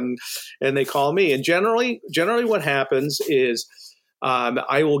logo, and they call me. And generally what happens is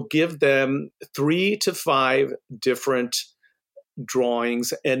I will give them 3 to 5 different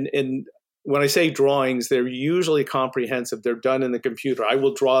drawings, and when I say drawings, they're usually comprehensive. They're done in the computer.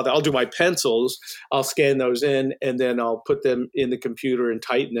 I'll do my pencils, I'll scan those in, and then I'll put them in the computer and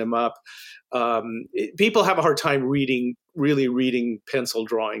tighten them up. People have a hard time reading pencil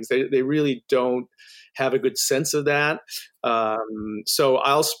drawings. They really don't have a good sense of that. So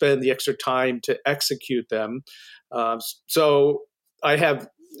I'll spend the extra time to execute them. So I've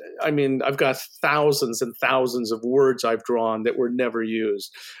got thousands and thousands of words I've drawn that were never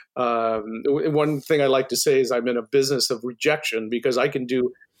used. One thing I like to say is I'm in a business of rejection, because I can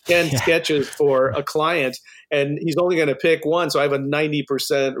do 10 sketches for a client and he's only going to pick one. So I have a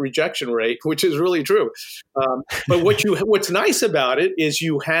 90% rejection rate, which is really true. But what's nice about it is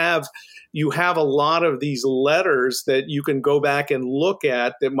you have a lot of these letters that you can go back and look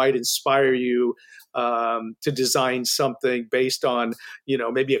at that might inspire you to design something based on,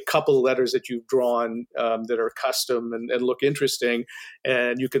 maybe a couple of letters that you've drawn that are custom and look interesting,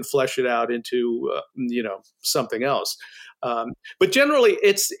 and you can flesh it out into, something else. But generally,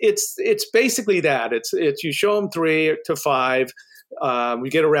 it's basically that. It's you show them 3 to 5. We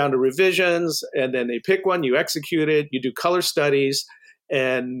get around to revisions, and then they pick one. You execute it. You do color studies,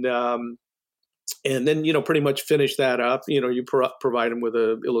 and then pretty much finish that up. You provide them with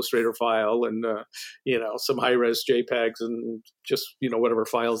an Illustrator file and some high res JPEGs and just whatever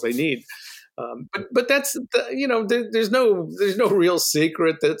files they need. But that's there's no real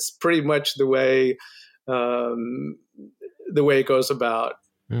secret. That's pretty much the way it goes about.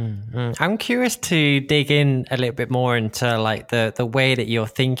 Mm-hmm. I'm curious to dig in a little bit more into like the way that you're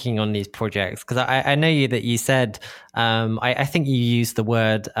thinking on these projects, because I know that you said I think you used the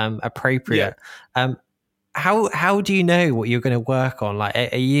word appropriate. Yeah. How do you know what you're going to work on? Like,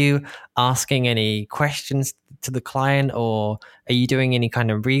 are you asking any questions to the client, or are you doing any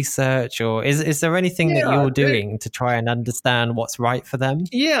kind of research, or is there anything that you're doing to try and understand what's right for them?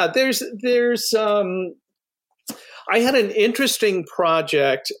 Yeah, there's I had an interesting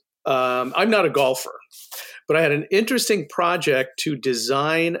project. I'm not a golfer, but I had an interesting project to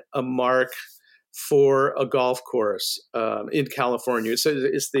design a mark for a golf course in California. It's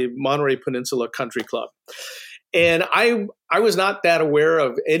the Monterey Peninsula Country Club. And I was not that aware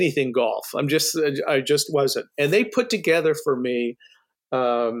of anything golf. I just wasn't. And they put together for me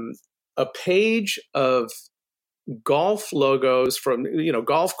a page of golf logos from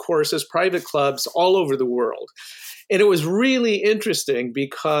golf courses, private clubs all over the world. And it was really interesting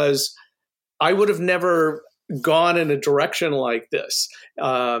because I would have never gone in a direction like this.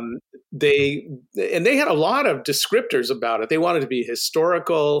 They had a lot of descriptors about it. They wanted to be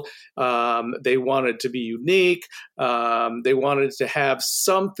historical. They wanted to be unique. They wanted to have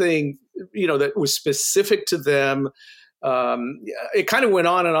something, that was specific to them. It kind of went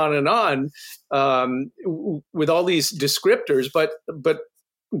on and on and on with all these descriptors, but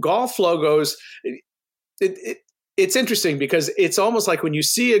golf logos, it's interesting because it's almost like when you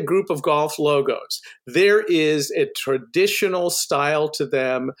see a group of golf logos, there is a traditional style to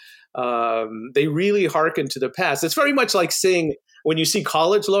them. They really hearken to the past. It's very much like seeing, when you see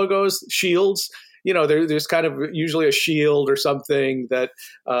college logos, shields, there's kind of usually a shield or something that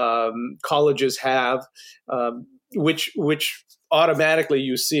colleges have, which automatically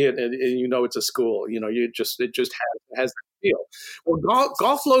you see it and it's a school. It just has that feel. Well,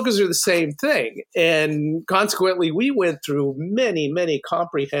 golf logos are the same thing, and consequently, we went through many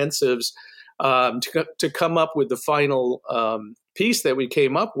comprehensives to come up with the final piece that we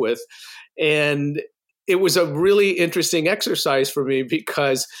came up with, and it was a really interesting exercise for me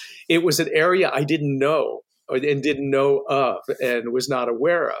because it was an area I didn't know and didn't know of and was not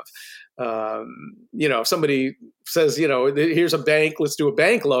aware of. If somebody says, here's a bank, let's do a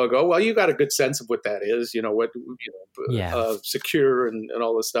bank logo. Well, you got a good sense of what that is, secure and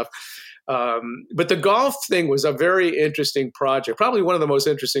all this stuff. But the golf thing was a very interesting project, probably one of the most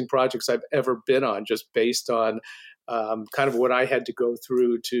interesting projects I've ever been on, just based on kind of what I had to go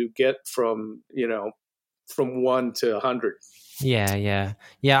through to get from 1 to 100. Yeah.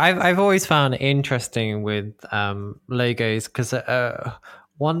 I've always found it interesting with logos because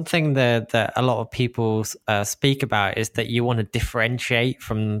one thing that a lot of people speak about is that you want to differentiate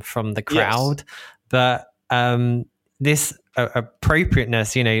from the Yes. crowd, but this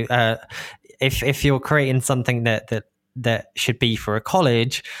appropriateness, if you're creating something that should be for a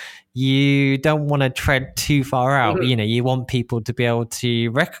college, you don't want to tread too far out. Mm-hmm. You want people to be able to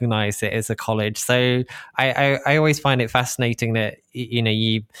recognize it as a college. So I always find it fascinating that you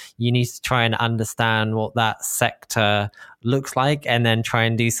need to try and understand what that sector looks like, and then try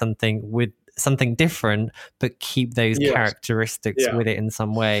and do something different, but keep those Yes. characteristics with it in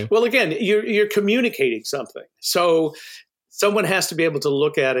some way. Well, again, you're communicating something, so someone has to be able to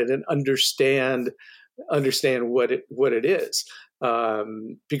look at it and understand what it is.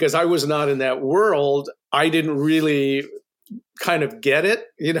 Because I was not in that world, I didn't really kind of get it.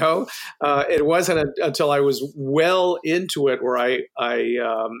 It wasn't until I was well into it where I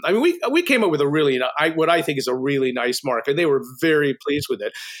mean, we came up with what I think is a really nice mark, and they were very pleased with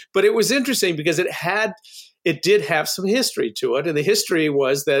it. But it was interesting because it did have some history to it. And the history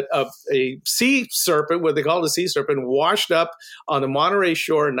was that a sea serpent, what they called a sea serpent, washed up on the Monterey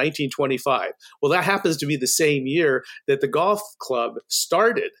shore in 1925. Well, that happens to be the same year that the golf club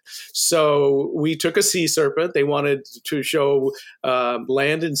started. So we took a sea serpent. They wanted to show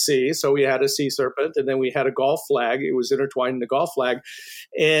land and sea. So we had a sea serpent, and then we had a golf flag. It was intertwined in the golf flag.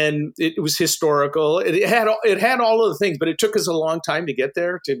 And it was historical. It had all of the things, but it took us a long time to get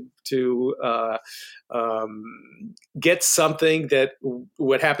there, to get something that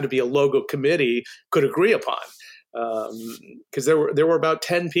what happened to be a logo committee could agree upon. Because there were about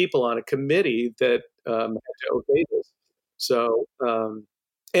 10 people on a committee that had to okay this. So,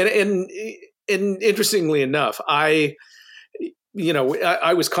 and interestingly enough, I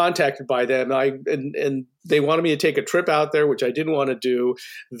was contacted by them, and they wanted me to take a trip out there, which I didn't want to do.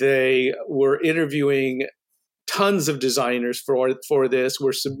 They were interviewing tons of designers for this.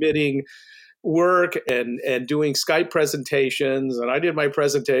 We're submitting work and doing Skype presentations, and I did my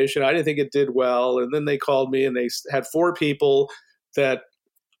presentation. I didn't think it did well, and then they called me, and they had 4 people that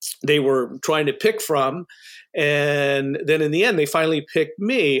they were trying to pick from, and then in the end they finally picked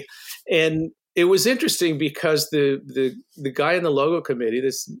me. And it was interesting because the guy in the logo committee,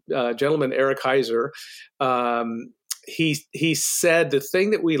 this gentleman Eric Heiser, he said the thing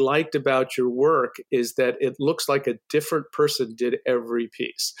that we liked about your work is that it looks like a different person did every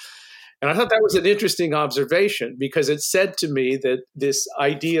piece. And I thought that was an interesting observation, because it said to me that this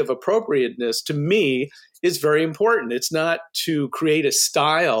idea of appropriateness to me is very important. It's not to create a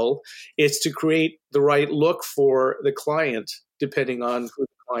style, it's to create the right look for the client, depending on who the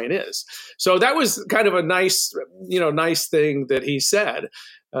client is. So that was kind of a nice thing that he said.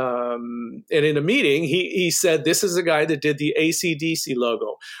 And in a meeting, he said, this is a guy that did the AC/DC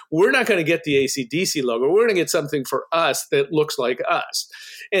logo. We're not going to get the AC/DC logo. We're going to get something for us that looks like us.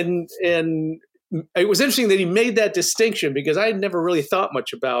 And it was interesting that he made that distinction, because I had never really thought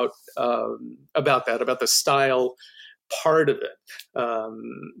much about the style part of it.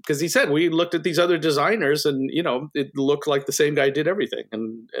 Because he said, we looked at these other designers, and it looked like the same guy did everything,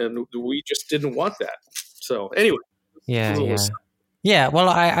 and we just didn't want that. So anyway, yeah. Well,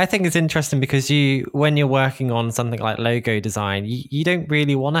 I think it's interesting because when you're working on something like logo design, you don't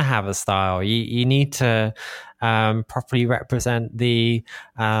really want to have a style. You need to properly represent the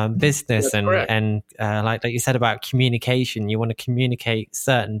business. That's and like you said about communication, you want to communicate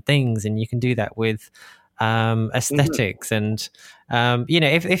certain things, and you can do that with aesthetics. Mm-hmm. And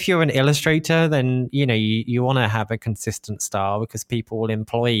if you're an illustrator, then you want to have a consistent style, because people will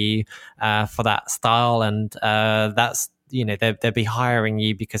employ you for that style, and that's they'll be hiring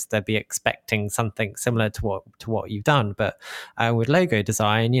you because they'll be expecting something similar to what you've done. But with logo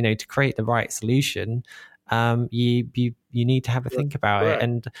design, to create the right solution, you need to have a think about it.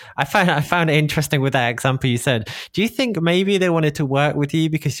 And I found it interesting with that example you said. Do you think maybe they wanted to work with you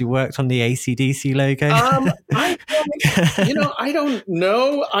because you worked on the AC/DC logo? I don't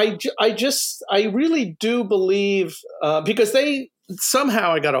know. I really do believe, because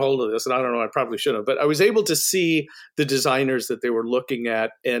somehow I got a hold of this, and I don't know, I probably should have, but I was able to see the designers that they were looking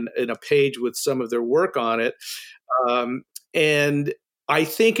at, and in a page with some of their work on it. And I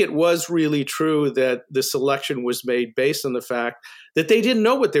think it was really true that the selection was made based on the fact that they didn't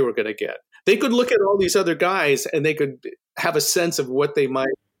know what they were going to get. They could look at all these other guys, and they could have a sense of what they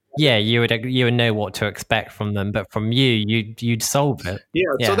might. Yeah, you would know what to expect from them, but from you'd solve it.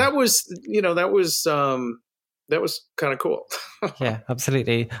 Yeah. So that was that was kind of cool. Yeah,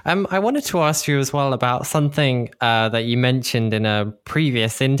 absolutely. I wanted to ask you as well about something that you mentioned in a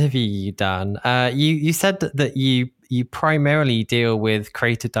previous interview you done. You said that you primarily deal with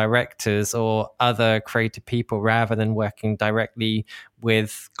creative directors or other creative people rather than working directly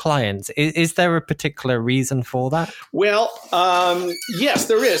with clients. Is there a particular reason for that? Well, yes,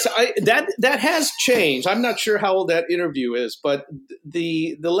 there is. That has changed. I'm not sure how old that interview is, but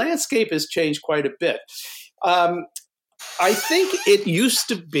the landscape has changed quite a bit. I think it used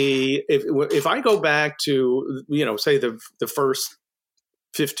to be, if I go back to, say the first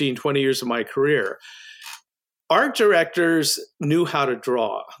 15, 20 years of my career, art directors knew how to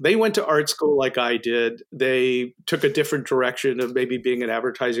draw. They went to art school like I did. They took a different direction of maybe being an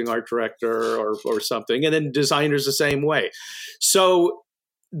advertising art director or something. And then designers the same way. So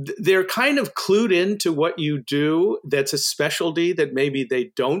they're kind of clued into what you do. That's a specialty that maybe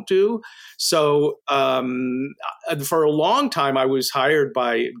they don't do. So for a long time, I was hired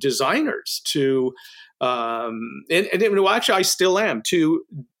by designers to, well, actually, I still am,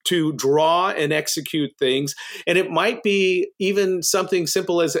 to draw and execute things. And it might be even something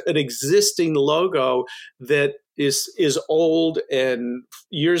simple as an existing logo that is old and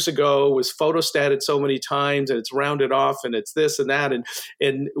years ago was photostated so many times and it's rounded off and it's this and that.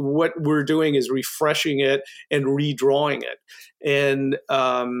 And what we're doing is refreshing it and redrawing it. And,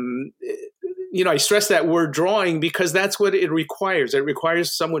 I stress that word drawing because that's what it requires. It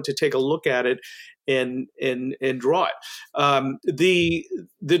requires someone to take a look at it and draw it. The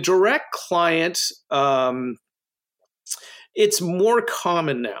direct client, it's more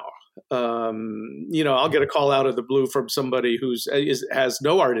common now. I'll get a call out of the blue from somebody has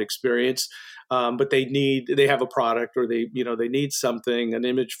no art experience, but they have a product or they need something, an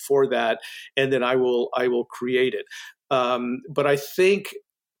image for that, and then I will create it. But I think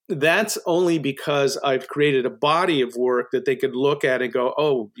that's only because I've created a body of work that they could look at and go,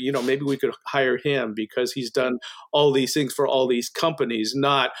 oh, maybe we could hire him because he's done all these things for all these companies,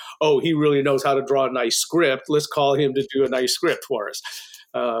 not, oh, he really knows how to draw a nice script. Let's call him to do a nice script for us.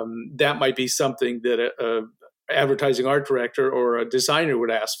 That might be something that a advertising art director or a designer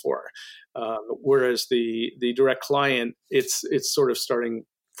would ask for. Whereas the direct client, it's sort of starting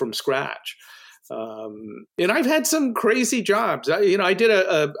from scratch. And I've had some crazy jobs. I did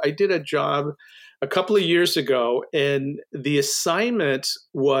a job a couple of years ago, and the assignment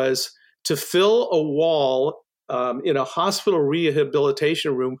was to fill a wall in a hospital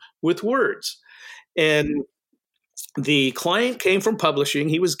rehabilitation room with words. And the client came from publishing.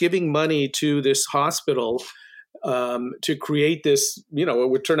 He was giving money to this hospital to create this, it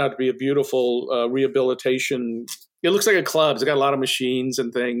would turn out to be a beautiful rehabilitation. It looks like a club. It's got a lot of machines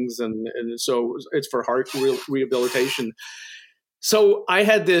and things. And so it's for heart rehabilitation. So I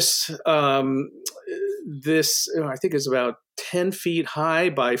had this, I think it's about 10 feet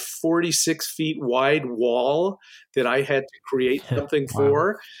high by 46 feet wide wall that I had to create something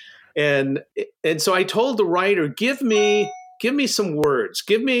for. And so I told the writer, give me some words,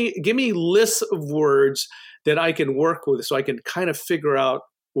 give me lists of words that I can work with so I can kind of figure out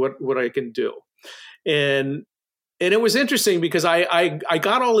what I can do. And it was interesting because I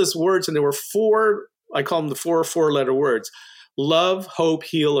got all these words, and there were four, I call them the four-letter words: love, hope,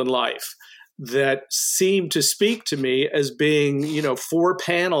 heal, and life, that seemed to speak to me as being, four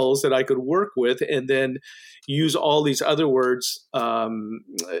panels that I could work with, and then use all these other words,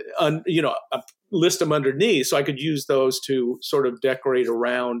 list them underneath so I could use those to sort of decorate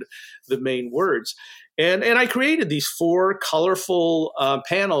around the main words. And I created these four colorful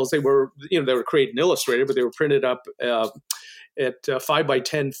panels. They were created in Illustrator, but they were printed up at 5 by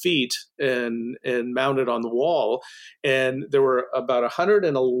 10 feet and mounted on the wall. And there were about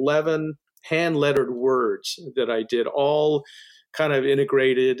 111 hand-lettered words that I did, all kind of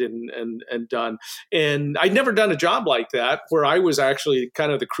integrated and done. And I'd never done a job like that where I was actually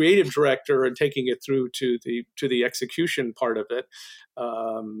kind of the creative director and taking it through to the execution part of it.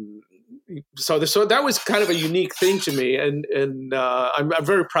 So that was kind of a unique thing to me, and I'm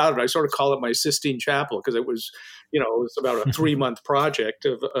very proud of it. I sort of call it my Sistine Chapel because it was about a 3-month project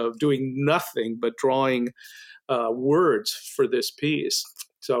of doing nothing but drawing words for this piece.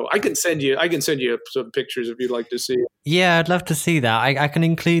 So I can send you some pictures if you'd like to see. Yeah, I'd love to see that. I can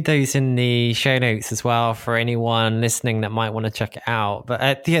include those in the show notes as well for anyone listening that might want to check it out.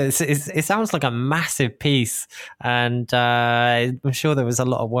 But it sounds like a massive piece, and I'm sure there was a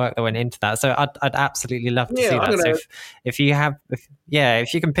lot of work that went into that. So I'd absolutely love to see that. So if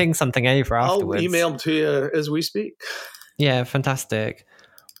you can ping something over afterwards, I'll email them to you as we speak. Yeah, fantastic.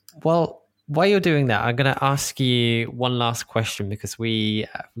 Well, while you're doing that, I'm going to ask you one last question because we've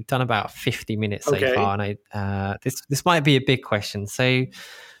done about 50 minutes so Okay. far, and this might be a big question. So,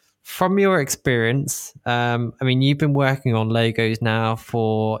 from your experience, I mean, you've been working on logos now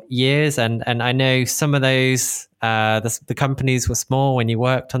for years, and I know some of those the companies were small when you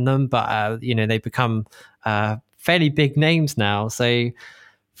worked on them, but they become fairly big names now. So,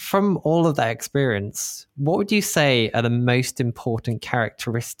 from all of that experience, what would you say are the most important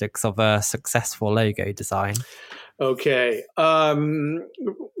characteristics of a successful logo design? Okay.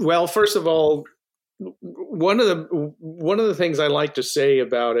 Well, first of all, one of the things I like to say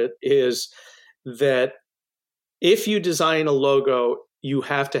about it is that if you design a logo, you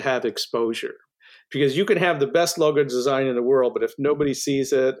have to have exposure, because you can have the best logo design in the world, but if nobody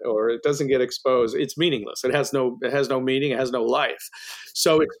sees it or it doesn't get exposed, it's meaningless. It has no meaning. It has no life.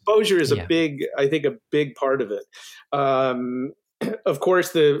 So exposure is Yeah. I think a big part of it. Um, of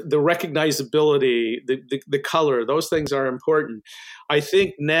course, the recognizability, the color, those things are important. I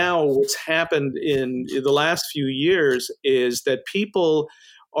think now what's happened in the last few years is that people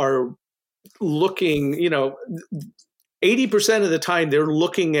are looking, 80% of the time they're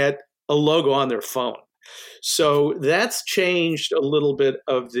looking at a logo on their phone. So that's changed a little bit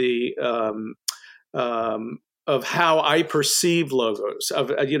of the of how I perceive logos.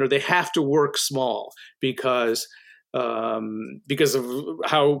 They have to work small because of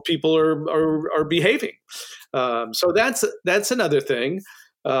how people are behaving. So that's another thing.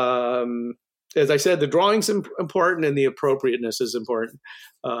 As I said, the drawing's important and the appropriateness is important.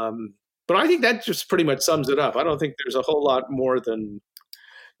 But I think that just pretty much sums it up. I don't think there's a whole lot more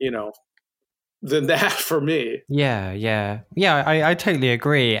you know, than that for me. Yeah. I totally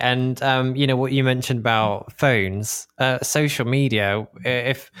agree. And what you mentioned about phones, social media.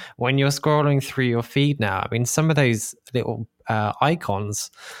 If when you're scrolling through your feed now, I mean, some of those little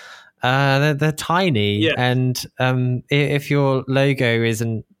icons, they're tiny, Yeah. and if your logo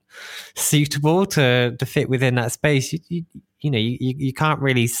isn't suitable to fit within that space, you can't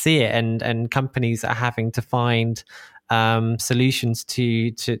really see it, and companies are having to find solutions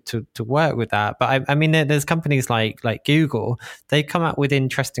to work with that. But I mean, there's companies like Google. They come up with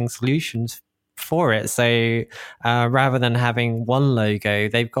interesting solutions for it. So rather than having one logo,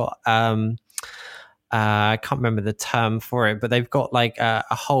 they've got I can't remember the term for it, but they've got like a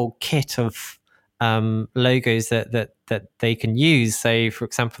whole kit of logos that they can use. So, for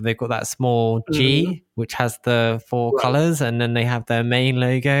example, they've got that small Mm-hmm. G, which has the four Right. colors, and then they have their main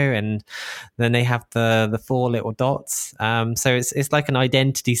logo, and then they have the four little dots. So it's like an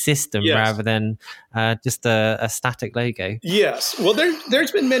identity system Yes. rather than just a static logo. Yes. Well,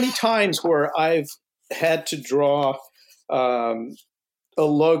 there's been many times where I've had to draw um, a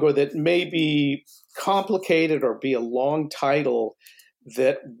logo that may be complicated or be a long title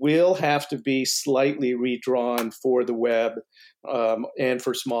that will have to be slightly redrawn for the web and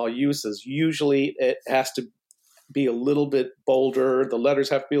for small uses. Usually, it has to be a little bit bolder. The letters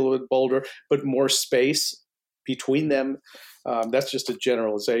have to be a little bit bolder, but more space between them. That's just a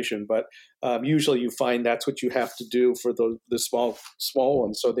generalization, but usually you find that's what you have to do for the small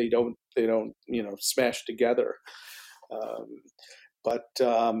ones, so they don't smash together. Um,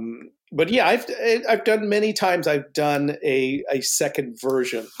 but yeah, I've done many times. I've done a second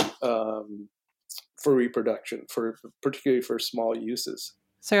version for reproduction, for particularly for small uses.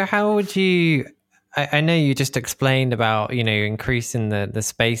 So how would you? I know you just explained about increasing the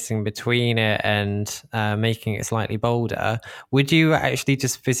spacing between it and making it slightly bolder. Would you actually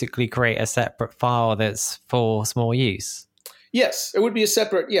just physically create a separate file that's for small use? Yes, it would be a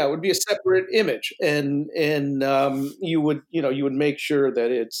separate. Yeah, it would be a separate image, and you would make sure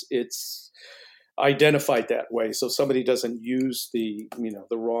that it's identified that way, so somebody doesn't use the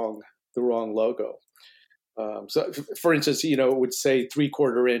wrong logo. So, for instance, it would say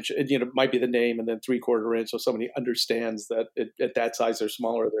 3/4 inch, and it might be the name, and then 3/4 inch, so somebody understands that at that size or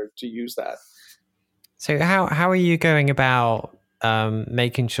smaller, they're to use that. So how are you going about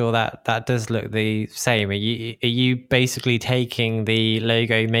making sure that that does look the same? Are you basically taking the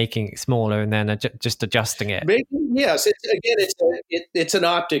logo, making it smaller, and then just adjusting it? Maybe, yes. It's an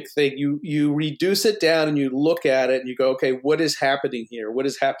optic thing. You reduce it down and you look at it and you go, okay, what is happening here? What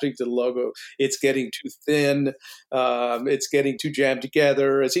is happening to the logo? It's getting too thin. It's getting too jammed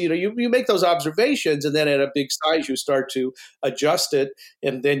together. And so you make those observations, and then at a big size you start to adjust it,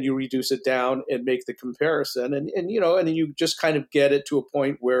 and then you reduce it down and make the comparison, and then you just kind of get it to a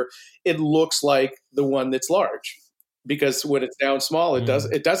point where it looks like the one that's large. because when it's down small, it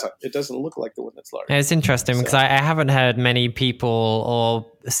doesn't look like the one that's large. Yeah, it's interesting because I haven't heard many people or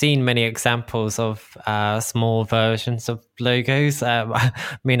seen many examples of small versions of logos. I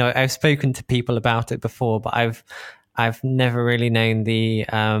mean, I've spoken to people about it before, but I've never really known the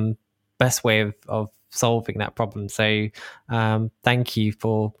best way of solving that problem. So thank you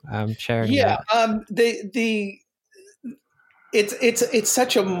for sharing that. It's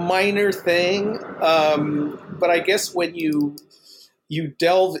such a minor thing, but I guess when you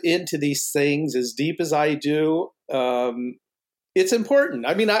delve into these things as deep as I do, it's important.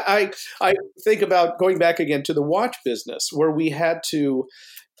 I mean, I think about going back again to the watch business, where we had to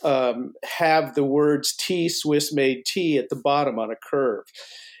have the words T, Swiss made T at the bottom on a curve.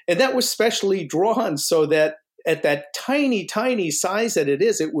 And that was specially drawn so that at that tiny, tiny size that it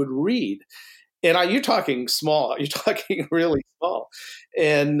is, it would read. And you're talking small. You're talking really small.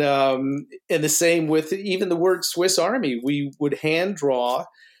 And the same with even the word Swiss Army. We would hand draw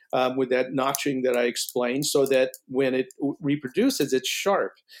with that notching that I explained, so that when it reproduces, it's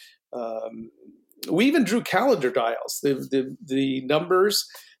sharp. We even drew calendar dials. The numbers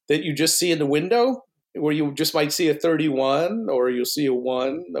that you just see in the window, where you just might see a 31 or you'll see a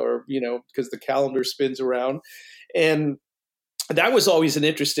 1, or because the calendar spins around. And that was always an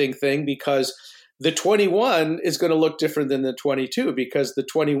interesting thing, because the 21 is going to look different than the 22, because the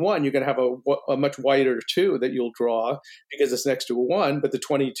 21, you're going to have a much wider 2 that you'll draw because it's next to a 1, but the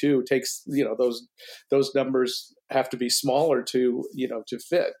 22 takes, those numbers have to be smaller to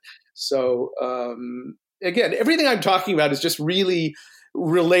fit. So again, everything I'm talking about is just really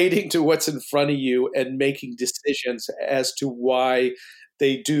relating to what's in front of you and making decisions as to why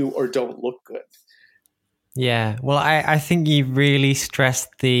they do or don't look good. Yeah, well, I think you really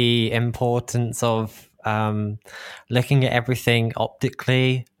stressed the importance of looking at everything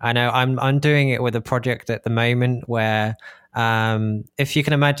optically. I know I'm doing it with a project at the moment where if you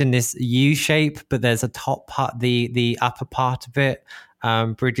can imagine this U shape, but there's a top part, the upper part of it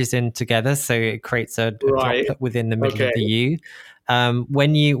bridges in together, so it creates a droplet within the middle of the U.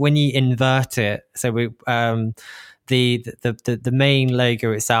 When you invert it, so we the main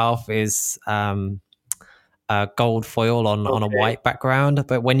logo itself is gold foil on a white background,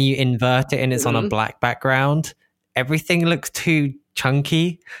 but when you invert it and it's on a black background, everything looks too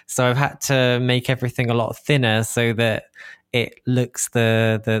chunky. So I've had to make everything a lot thinner so that it looks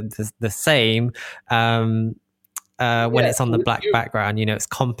the same. When it's on the black background, it's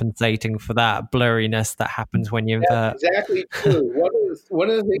compensating for that blurriness that happens when you invert. That's exactly true. One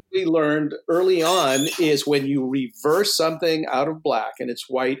of the things we learned early on is when you reverse something out of black and it's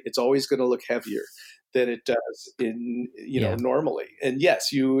white, it's always going to look heavier than it does in normally. And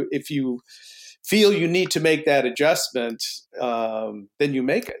yes, if you feel you need to make that adjustment, then you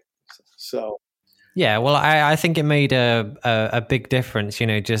make it. So yeah, well, I think it made a big difference,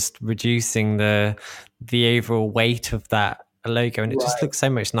 just reducing the overall weight of that logo, and it just looks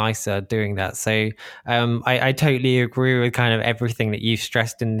so much nicer doing that. So I totally agree with kind of everything that you've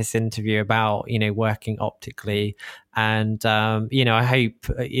stressed in this interview about working optically. And I hope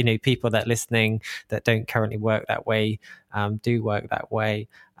people that are listening that don't currently work that way do work that way.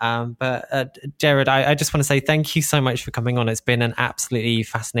 But Gerard, I just want to say thank you so much for coming on. It's been an absolutely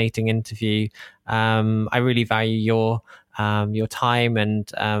fascinating interview. I really value your time,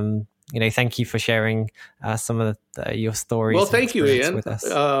 and thank you for sharing some of your stories. Well, thank you, Ian. With us.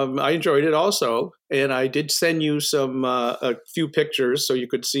 I enjoyed it also, and I did send you some a few pictures so you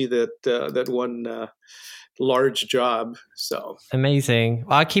could see that one large job. So amazing.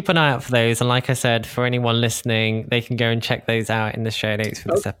 Well, I'll keep an eye out for those, and like I said, for anyone listening, they can go and check those out in the show notes for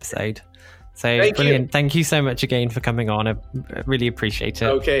this episode. So brilliant. Thank you so much again for coming on. I really appreciate it.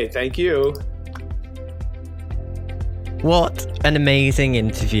 Okay, thank you. What an amazing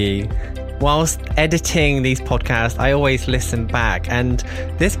interview. Whilst editing these podcasts, I always listen back, and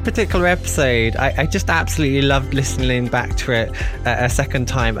this particular episode, I just absolutely loved listening back to it a second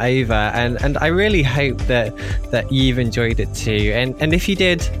time over, and I really hope that you've enjoyed it too. And if you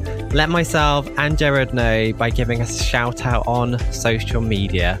did, let myself and Gerard know by giving us a shout out on social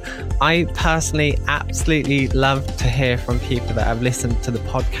media. I personally absolutely love to hear from people that have listened to the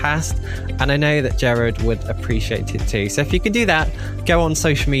podcast, and I know that Gerard would appreciate it too. So if you can do that, go on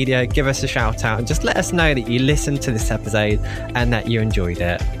social media, give us a shout out, and just let us know that you listened to this episode and that you enjoyed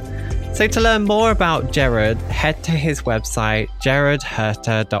it. So to learn more about Gerard, head to his website,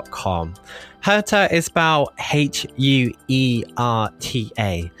 gerardhuerta.com. Huerta is spelled Huerta.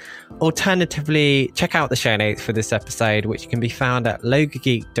 Alternatively, check out the show notes for this episode, which can be found at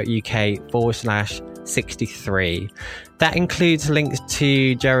logogeek.uk/63. That includes links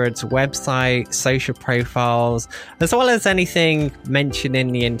to Gerard's website, social profiles, as well as anything mentioned in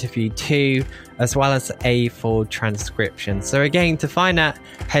the interview too, as well as a full transcription. So again, to find that,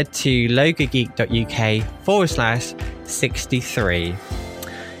 head to logogeek.uk/63.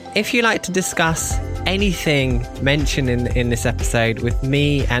 If you'd like to discuss anything mentioned in this episode with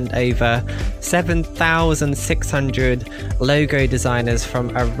me and over 7,600 logo designers from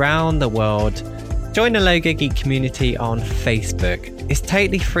around the world, join the Logo Geek community on Facebook. It's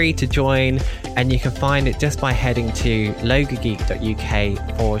totally free to join, and you can find it just by heading to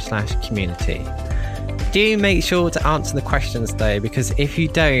logogeek.uk/community. Do make sure to answer the questions though, because if you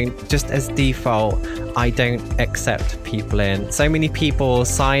don't, just as default, I don't accept people in. So many people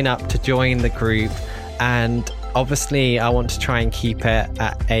sign up to join the group, and obviously I want to try and keep it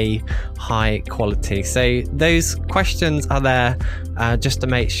at a high quality. So those questions are there just to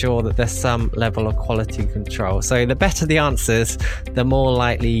make sure that there's some level of quality control. So the better the answers, the more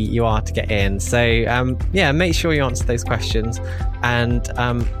likely you are to get in. So make sure you answer those questions, and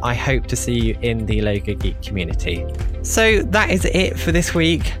I hope to see you in the Logo Geek community. So that is it for this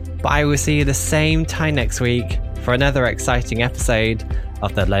week, but I will see you the same time next week for another exciting episode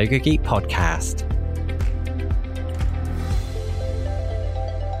of the Logo Geek podcast.